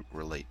something to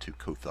relate to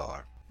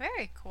Kothar.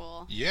 Very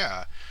cool.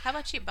 Yeah. How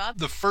about you, Bob?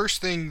 The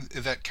first thing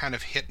that kind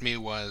of hit me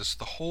was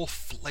the whole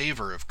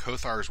flavor of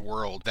Kothar's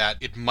world, that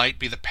it might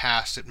be the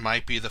past, it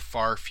might be the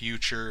far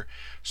future,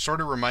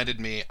 sort of reminded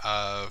me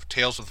of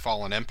Tales of the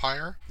Fallen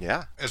Empire.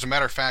 Yeah. As a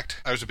matter of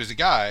fact, I was a busy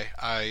guy.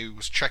 I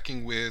was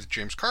checking with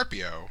James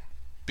Carpio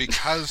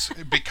because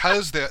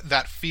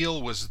that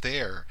feel was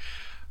there.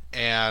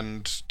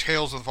 And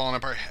Tales of the Fallen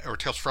Empire, or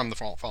Tales from the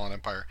Fallen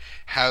Empire,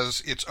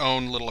 has its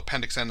own little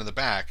appendix N in the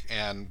back,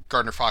 and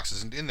Gardner Fox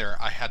isn't in there.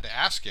 I had to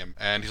ask him,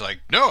 and he's like,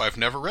 no, I've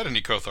never read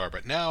any Kothar,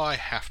 but now I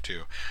have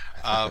to.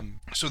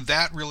 So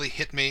that really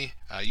hit me.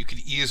 You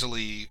could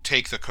easily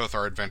take the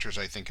Kothar adventures,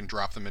 I think, and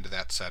drop them into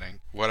that setting.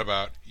 What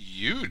about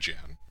you,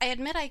 Jen? I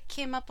admit I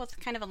came up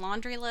with kind of a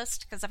laundry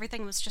list, because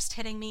everything was just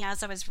hitting me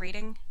as I was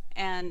reading.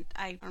 And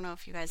I don't know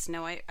if you guys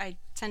know, I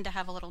tend to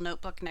have a little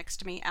notebook next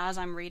to me as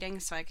I'm reading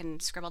so I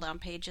can scribble down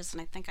pages,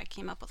 and I think I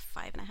came up with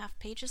 5.5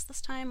 pages this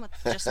time with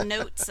just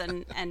notes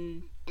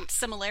and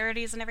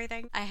similarities and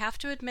everything. I have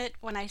to admit,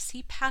 when I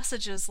see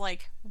passages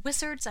like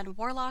wizards and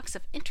warlocks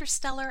of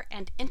interstellar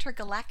and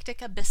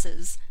intergalactic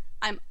abysses,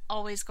 I'm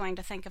always going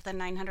to think of the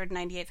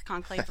 998th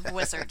Conclave of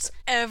Wizards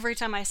every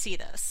time I see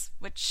this,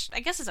 which I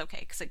guess is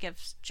okay because it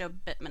gives Joe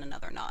Bittman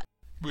another nod.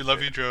 We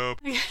love you, Job.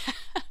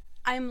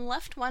 I'm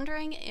left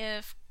wondering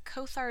if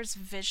Kothar's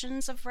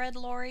visions of Red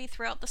Lori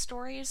throughout the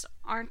stories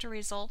aren't a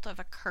result of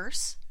a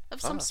curse of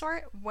some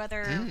sort,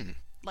 whether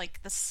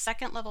like the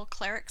second level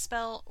cleric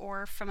spell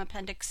or from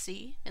Appendix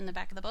C in the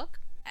back of the book.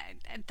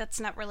 That's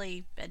not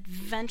really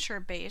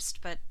adventure based,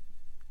 but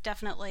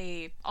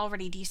definitely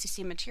already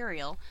DCC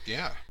material.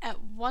 Yeah.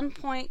 At one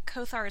point,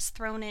 Kothar is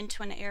thrown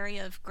into an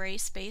area of gray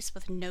space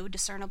with no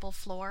discernible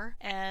floor,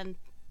 and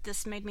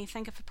this made me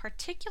think of a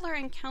particular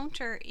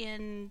encounter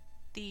in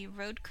the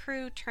Road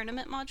Crew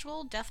tournament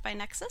module, Death by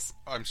Nexus.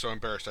 I'm so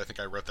embarrassed. I think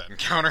I wrote that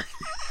encounter.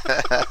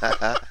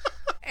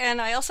 And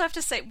I also have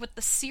to say, with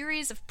the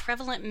series of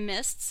prevalent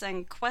mists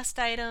and quest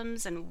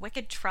items and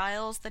wicked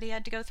trials that he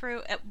had to go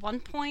through, at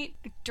one point,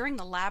 during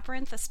the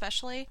Labyrinth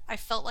especially, I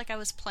felt like I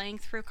was playing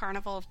through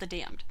Carnival of the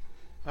Damned.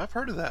 I've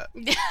heard of that.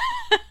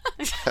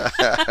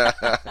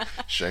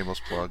 Shameless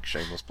plug.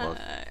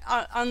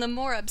 On the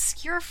more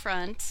obscure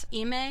front,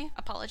 Ime,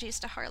 apologies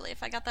to Harley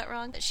if I got that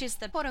wrong, she's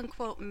the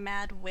quote-unquote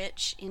mad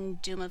witch in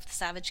Doom of the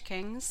Savage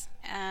Kings,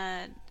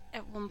 and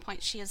at one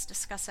point she is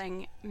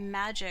discussing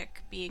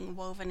magic being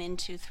woven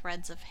into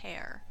threads of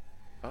hair.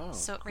 Oh,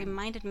 so it cool.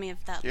 reminded me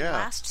of that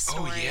last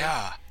story. Oh,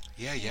 yeah.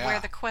 Yeah. Where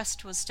the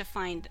quest was to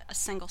find a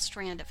single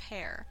strand of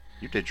hair.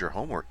 You did your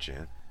homework,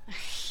 Jen.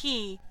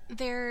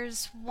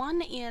 There's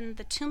one in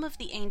the Tomb of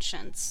the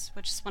Ancients,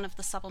 which is one of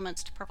the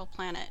supplements to Purple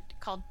Planet,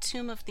 called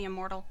Tomb of the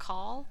Immortal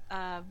Call.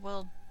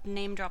 We'll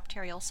name drop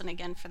Terry Olson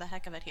again for the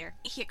heck of it here.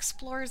 He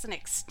explores an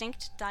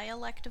extinct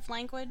dialect of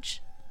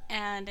language,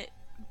 and it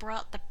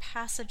brought the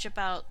passage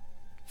about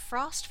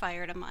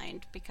Frostfire to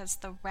mind, because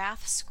the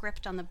Wrath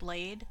script on the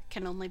blade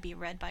can only be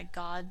read by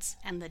gods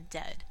and the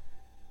dead.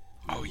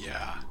 Oh,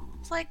 yeah.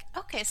 It's like,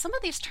 okay, some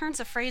of these turns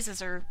of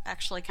phrases are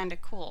actually kind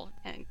of cool,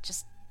 and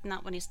just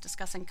not when he's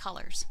discussing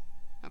colors.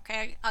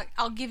 Okay,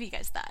 I'll give you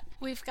guys that.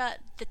 We've got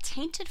the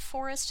Tainted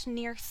Forest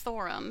near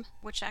Thorum,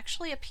 which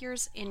actually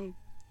appears in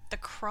the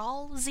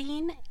Crawl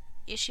zine,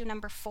 issue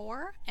number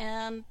 4,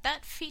 and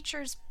that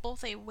features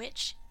both a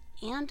witch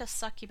and a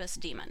succubus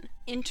demon.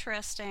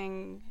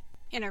 Interesting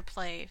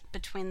interplay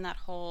between that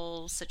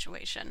whole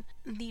situation.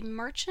 The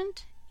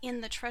merchant in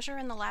The Treasure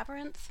in the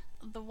Labyrinth,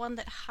 the one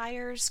that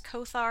hires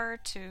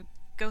Kothar to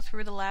go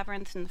through the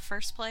labyrinth in the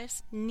first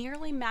place,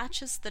 nearly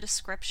matches the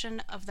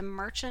description of the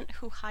merchant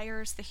who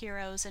hires the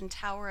heroes in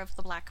Tower of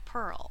the Black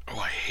Pearl. Oh,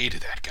 I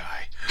hated that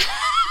guy.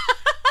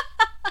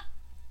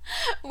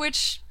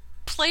 Which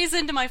plays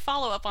into my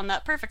follow-up on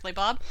that perfectly,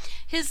 Bob.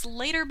 His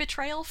later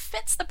betrayal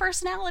fits the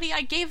personality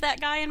I gave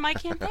that guy in my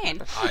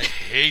campaign. I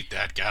hate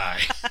that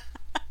guy.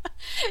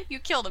 You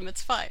killed him,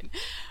 it's fine.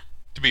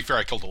 To be fair,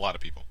 I killed a lot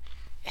of people.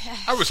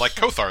 I was like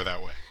Kothar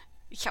that way.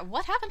 Yeah,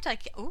 what haven't I...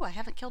 I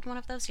haven't killed one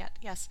of those yet.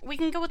 Yes. We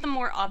can go with the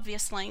more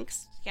obvious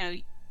links. You know,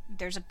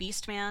 there's a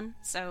Beast Man,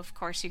 so of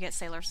course you get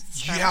Sailors of the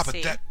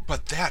Starry Sea.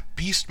 but that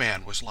Beast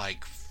Man was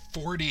like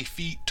 40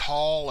 feet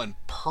tall and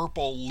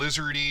purple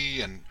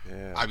lizardy, and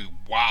I mean,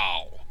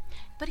 wow.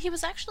 But he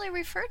was actually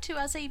referred to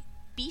as a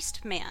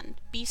Beast Man,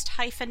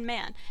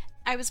 Beast-Man.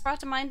 I was brought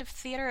to mind of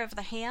Theater of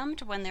the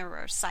Hammed when there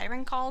were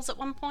siren calls at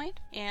one point,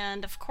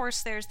 and of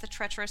course there's the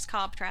treacherous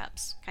cob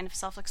traps, kind of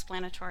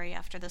self-explanatory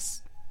after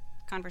this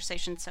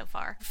conversation so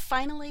far.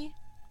 Finally,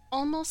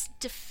 almost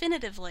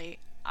definitively,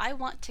 I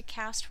want to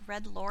cast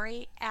Red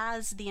Laurie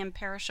as the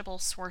imperishable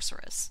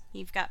sorceress.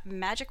 You've got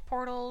magic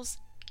portals,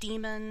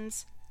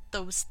 demons,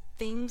 those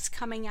things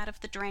coming out of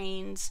the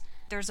drains.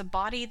 There's a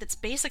body that's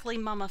basically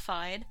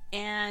mummified,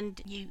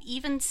 and you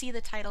even see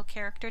the title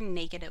character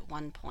naked at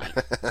one point.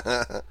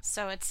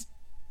 So it's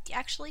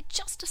actually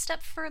just a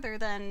step further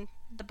than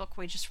the book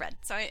we just read.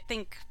 So I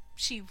think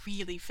she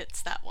really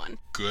fits that one.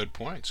 Good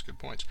points.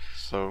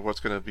 So what's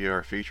going to be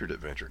our featured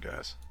adventure,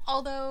 guys?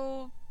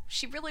 Although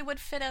she really would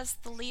fit as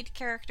the lead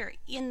character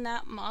in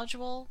that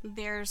module,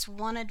 there's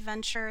one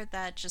adventure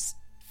that just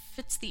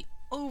fits the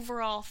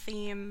overall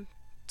theme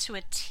to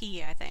a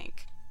T, I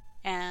think.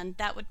 And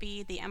that would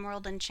be The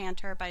Emerald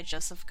Enchanter by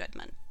Joseph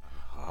Goodman.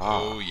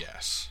 Oh,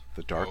 yes.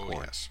 The Dark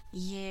One.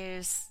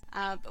 Yes.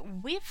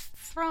 We've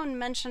thrown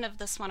mention of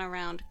this one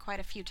around quite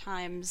a few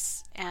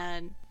times,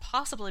 and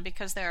possibly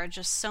because there are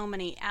just so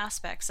many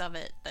aspects of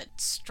it that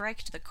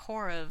strike to the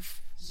core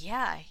of,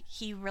 yeah,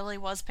 he really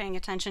was paying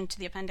attention to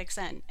the Appendix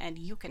N, and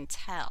you can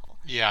tell.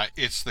 Yeah,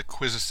 it's the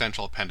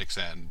quintessential Appendix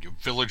N.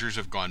 Villagers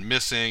have gone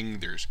missing,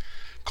 there's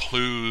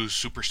clues,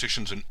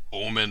 superstitions, and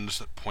omens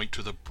that point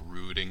to the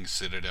brooding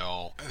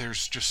citadel.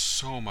 There's just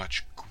so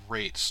much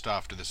great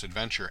stuff to this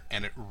adventure,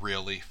 and it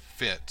really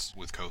fits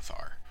with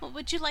Kothar. Well,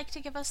 would you like to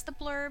give us the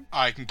blurb?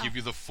 I can give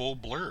you the full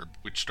blurb,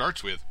 which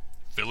starts with,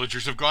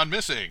 villagers have gone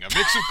missing. A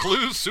mix of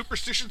clues,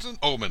 superstitions, and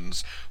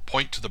omens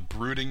point to the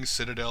brooding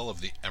citadel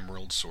of the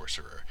Emerald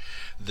Sorcerer.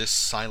 This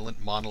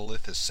silent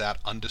monolith has sat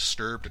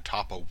undisturbed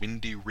atop a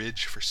windy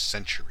ridge for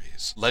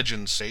centuries.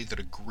 Legends say that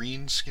a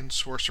green-skinned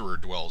sorcerer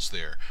dwells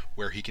there,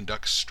 where he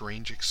conducts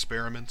strange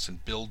experiments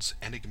and builds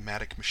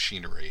enigmatic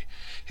machinery.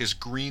 His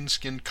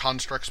green-skinned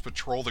constructs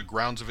patrol the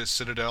grounds of his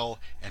citadel,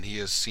 and he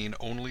is seen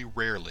only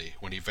rarely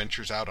when he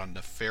ventures out on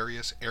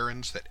nefarious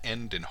errands that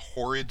end in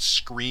horrid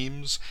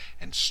screams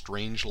and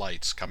strange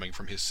lights coming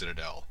from his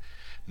citadel.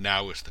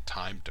 Now is the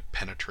time to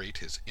penetrate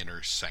his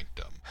inner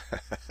sanctum.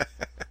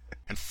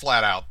 And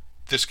flat out,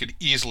 this could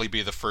easily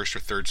be the first or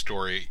third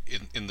story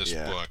in this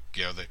book.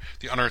 You know,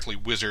 the unearthly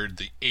wizard,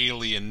 the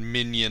alien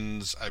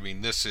minions. I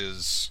mean, this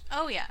is...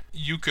 Oh, yeah.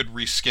 You could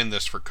reskin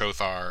this for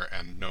Kothar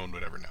and no one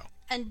would ever know.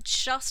 And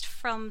just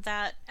from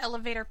that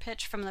elevator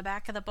pitch from the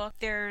back of the book,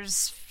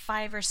 there's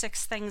 5 or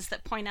 6 things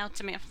that point out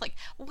to me. I'm like,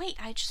 wait,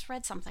 I just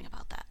read something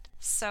about that.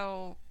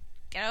 So,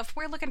 you know, if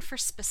we're looking for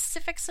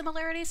specific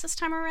similarities this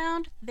time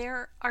around,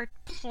 there are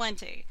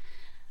plenty.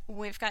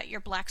 We've got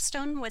your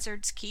Blackstone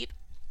Wizard's Keep,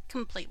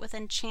 complete with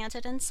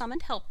enchanted and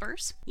summoned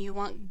helpers. You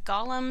want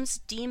golems,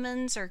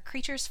 demons, or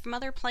creatures from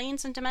other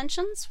planes and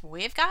dimensions?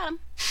 We've got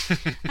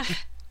them.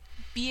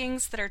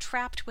 Beings that are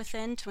trapped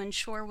within to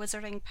ensure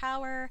wizarding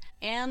power,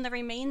 and the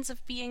remains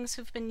of beings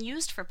who've been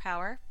used for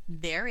power,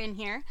 they're in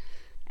here,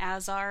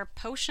 as are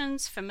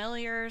potions,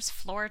 familiars,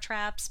 floor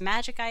traps,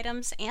 magic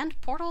items, and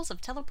portals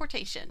of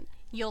teleportation.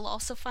 You'll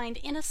also find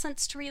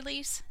innocents to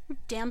release,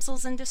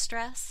 damsels in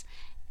distress,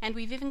 and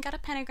we've even got a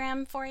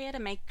pentagram for you to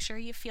make sure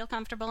you feel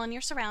comfortable in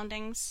your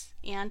surroundings,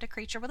 and a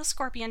creature with a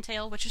scorpion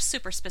tail, which is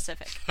super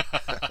specific.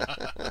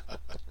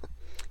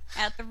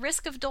 At the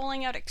risk of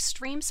doling out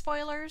extreme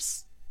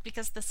spoilers,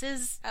 because this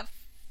is a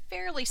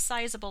fairly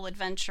sizable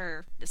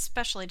adventure,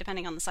 especially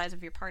depending on the size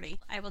of your party,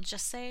 I will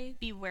just say,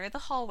 beware the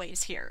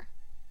hallways here.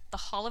 The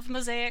Hall of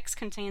Mosaics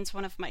contains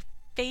one of my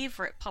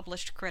favorite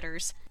published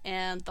critters,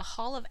 and the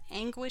Hall of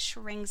Anguish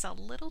rings a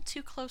little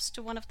too close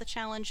to one of the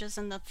challenges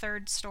in the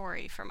 3rd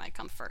story for my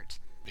comfort.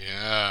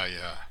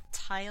 Yeah.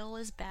 Tile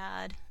is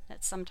bad,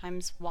 that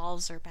sometimes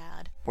walls are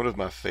bad. One of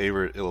my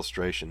favorite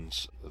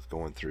illustrations of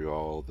going through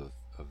all of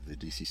the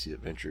DCC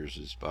adventures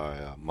is by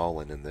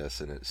Mullen in this,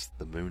 and it's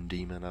the Moon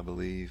Demon, I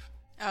believe.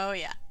 Oh,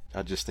 yeah.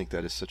 I just think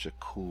that is such a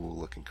cool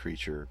looking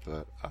creature,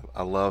 but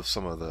I love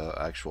some of the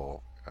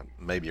actual,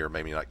 maybe or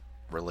maybe not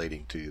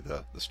relating to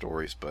the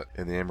stories, but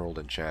in the Emerald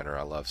Enchanter,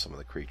 I love some of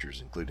the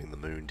creatures, including the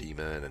Moon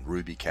Demon and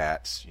Ruby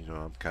Cats. You know,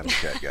 I'm kind of a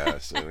cat guy,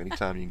 so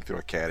anytime you can throw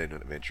a cat into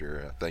an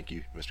adventure, thank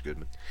you, Mr.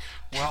 Goodman.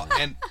 Well,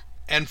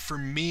 and for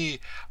me,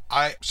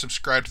 I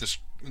subscribe to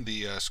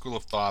the school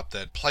of thought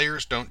that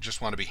players don't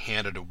just want to be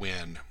handed a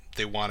win.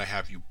 They want to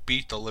have you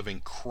beat the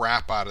living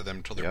crap out of them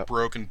until they're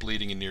broken,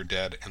 bleeding, and near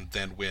dead, and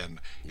then win.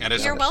 And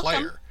as a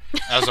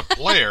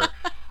player,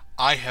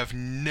 I have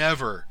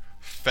never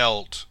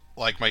felt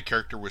like my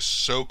character was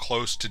so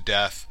close to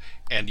death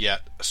and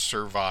yet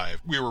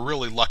survived. We were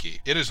really lucky.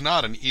 It is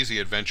not an easy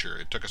adventure.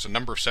 It took us a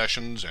number of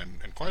sessions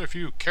and quite a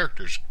few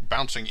characters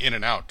bouncing in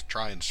and out to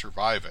try and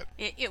survive it.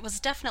 It was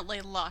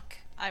definitely luck.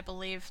 I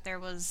believe there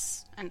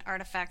was an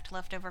artifact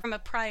left over from a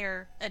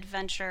prior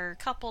adventure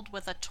coupled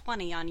with a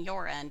 20 on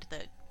your end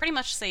that pretty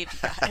much saved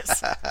you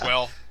guys.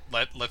 Well,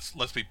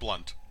 let's be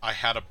blunt. I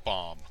had a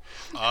bomb.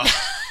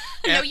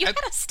 No, you had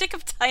a stick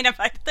of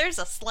dynamite. There's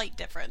a slight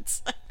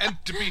difference. And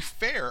to be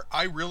fair,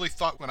 I really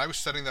thought when I was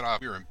setting that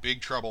up, we were in big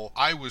trouble.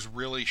 I was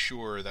really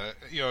sure that,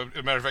 as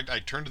a matter of fact, I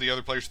turned to the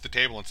other players at the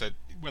table and said,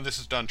 when this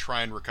is done,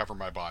 try and recover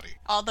my body.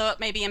 Although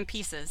it may be in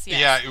pieces, yes.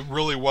 Yeah, it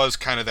really was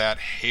kind of that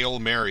Hail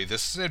Mary.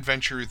 This is an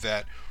adventure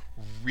that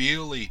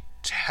really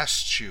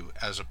tests you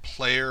as a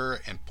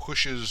player and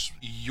pushes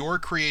your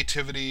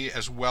creativity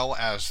as well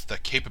as the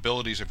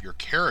capabilities of your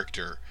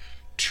character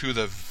to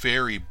the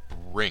very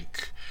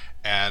brink.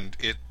 And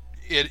it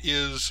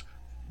is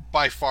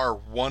by far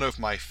one of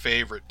my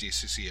favorite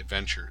DCC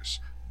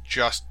adventures,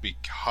 just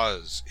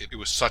because it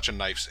was such a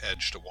knife's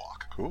edge to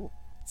walk. Cool.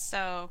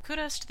 So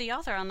kudos to the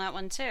author on that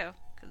one too,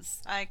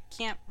 because I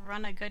can't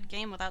run a good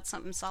game without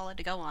something solid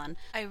to go on.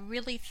 I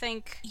really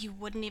think you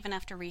wouldn't even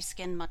have to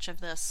reskin much of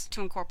this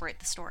to incorporate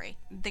the story.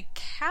 The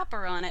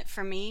capper on it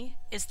for me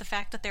is the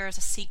fact that there is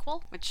a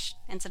sequel, which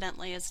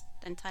incidentally is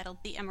entitled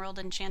The Emerald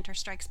Enchanter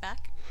Strikes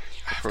Back.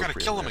 I've got to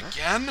kill him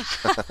again?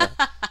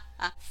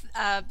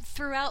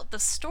 Throughout the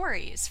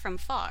stories from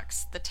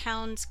Fox, the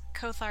towns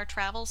Kothar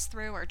travels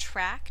through are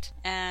tracked,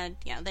 and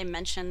they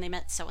mention they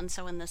met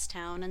so-and-so in this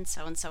town and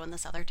so-and-so in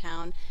this other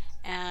town,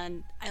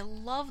 and I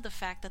love the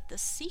fact that the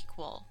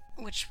sequel,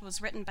 which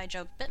was written by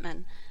Joe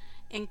Bittman,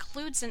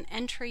 includes an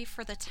entry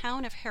for the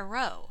town of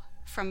Hero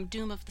from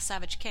Doom of the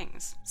Savage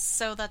Kings.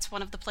 So that's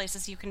one of the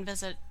places you can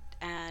visit,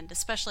 and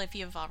especially if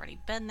you've already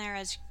been there,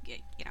 as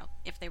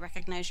if they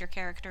recognize your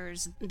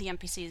characters, the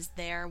NPCs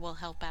there will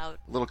help out.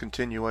 A little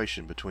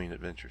continuation between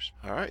adventures.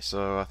 Alright,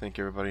 so I think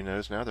everybody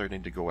knows now they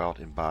need to go out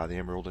and buy the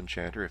Emerald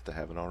Enchanter if they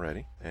haven't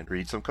already, and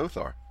read some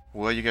Kothar.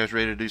 Well, you guys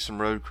ready to do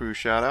some Road Crew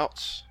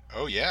shout-outs?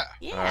 Oh, yeah.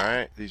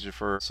 Alright, these are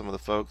for some of the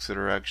folks that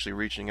are actually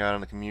reaching out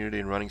in the community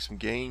and running some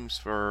games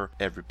for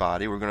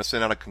everybody. We're going to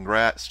send out a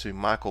congrats to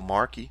Michael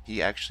Markey.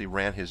 He actually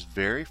ran his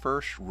very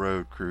first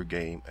Road Crew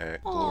game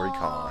at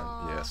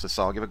GloryCon. Yes,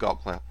 so I'll give a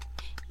golf clap.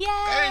 Yay!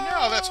 Hey,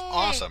 no, that's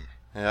awesome.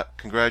 Yep,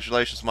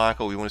 congratulations,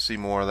 Michael. We want to see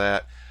more of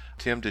that.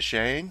 Tim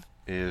Deshane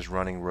is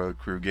running Road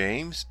Crew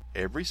games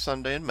every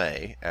Sunday in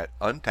May at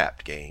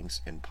Untapped Games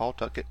in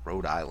Pawtucket,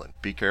 Rhode Island.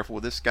 Be careful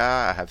with this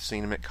guy. I have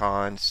seen him at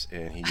cons,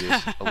 and he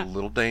is a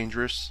little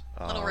dangerous.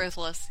 A little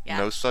ruthless, yeah.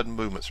 No sudden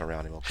movements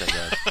around him, okay,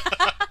 guys?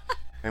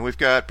 And we've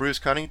got Bruce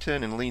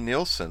Cunnington and Lee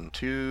Nielsen,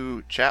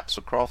 two chaps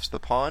across the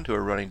pond who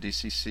are running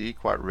DCC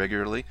quite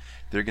regularly.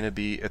 They're going to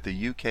be at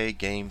the UK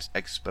Games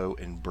Expo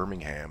in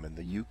Birmingham in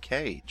the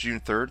UK, June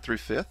 3rd through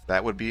 5th.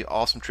 That would be an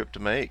awesome trip to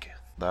make.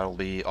 That'll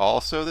be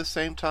also the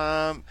same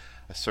time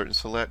a certain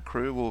select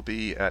crew will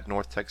be at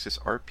North Texas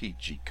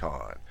RPG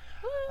Con.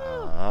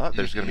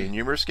 There's going to be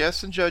numerous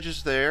guests and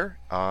judges there.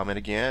 And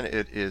again,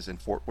 it is in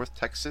Fort Worth,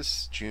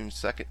 Texas, June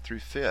 2nd through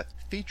 5th,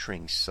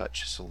 featuring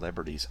such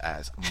celebrities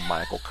as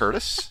Michael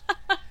Curtis,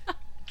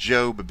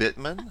 Joe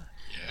Bittman,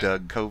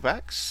 Doug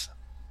Kovacs,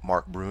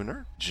 Mark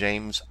Bruner,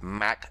 James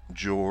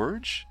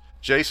McGeorge,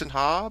 Jason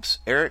Hobbs,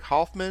 Eric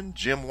Hoffman,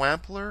 Jim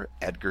Wampler,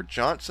 Edgar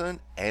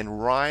Johnson,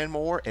 and Ryan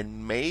Moore,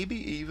 and maybe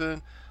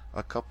even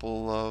a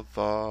couple of,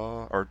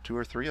 or two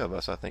or three of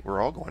us. I think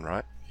we're all going,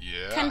 right?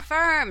 Yeah.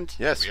 Confirmed.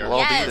 Yes, we'll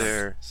all be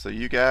there. So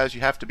you guys,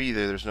 you have to be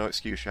there. There's no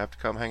excuse. You have to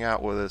come hang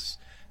out with us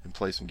and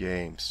play some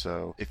games.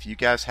 So if you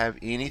guys have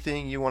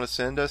anything you want to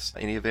send us,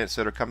 any events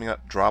that are coming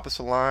up, drop us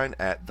a line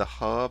at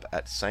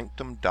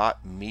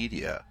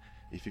thehub@sanctum.media.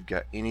 If you've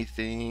got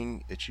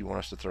anything that you want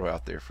us to throw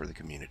out there for the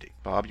community.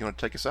 Bob, you want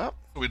to take us out?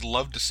 We'd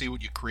love to see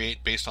what you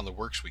create based on the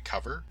works we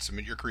cover.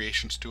 Submit your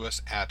creations to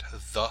us at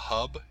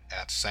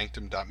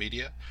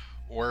thehub@sanctum.media,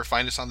 or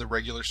find us on the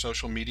regular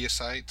social media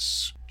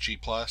sites, G+,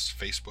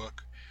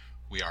 Facebook.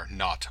 We are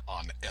not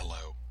on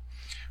Ello.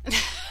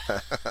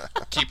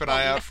 Keep an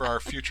eye out for our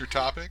future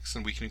topics,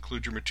 and we can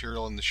include your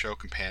material in the show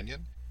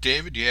companion.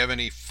 David, do you have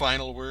any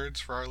final words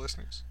for our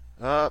listeners?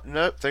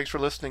 Nope. Thanks for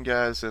listening,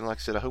 guys. And like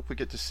I said, I hope we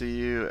get to see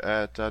you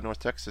at North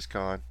Texas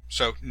Con.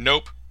 So,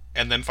 nope,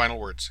 and then final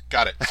words.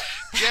 Got it.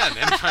 Jen,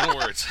 any final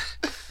words?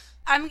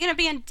 I'm going to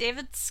be in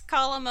David's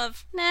column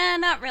of, nah,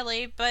 not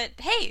really, but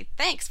hey,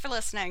 thanks for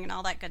listening and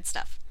all that good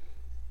stuff.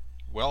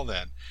 Well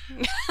then.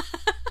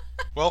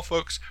 Well,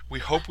 folks, we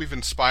hope we've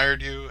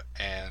inspired you,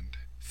 and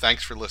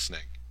thanks for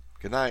listening.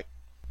 Good night.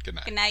 Good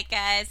night. Good night,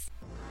 guys.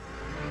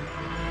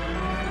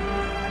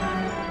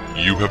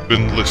 You have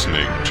been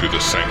listening to the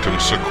Sanctum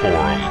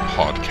Sacorum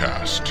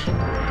podcast.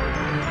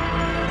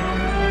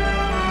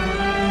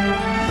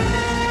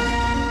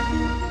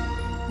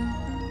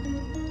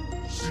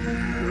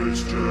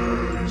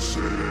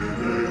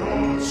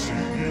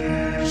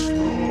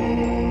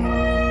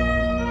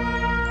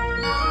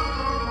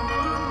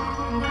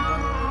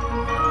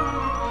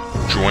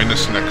 Join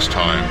us next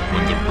time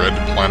when the red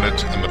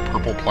planet and the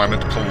purple planet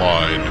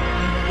collide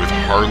with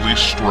Harley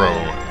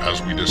Stroh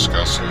as we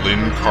discuss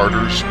Lynn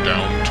Carter's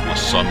Down to a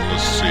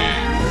Sunless Sea.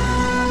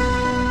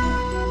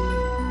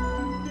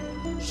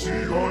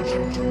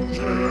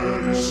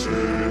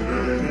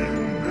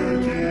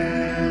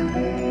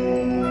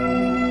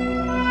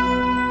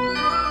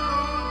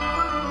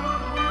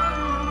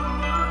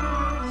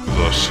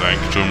 The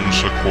Sanctum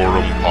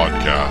Secorum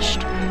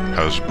podcast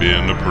has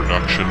been a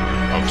production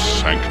of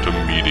Sanctum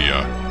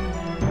Media.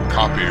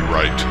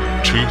 Copyright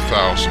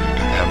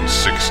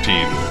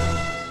 2016.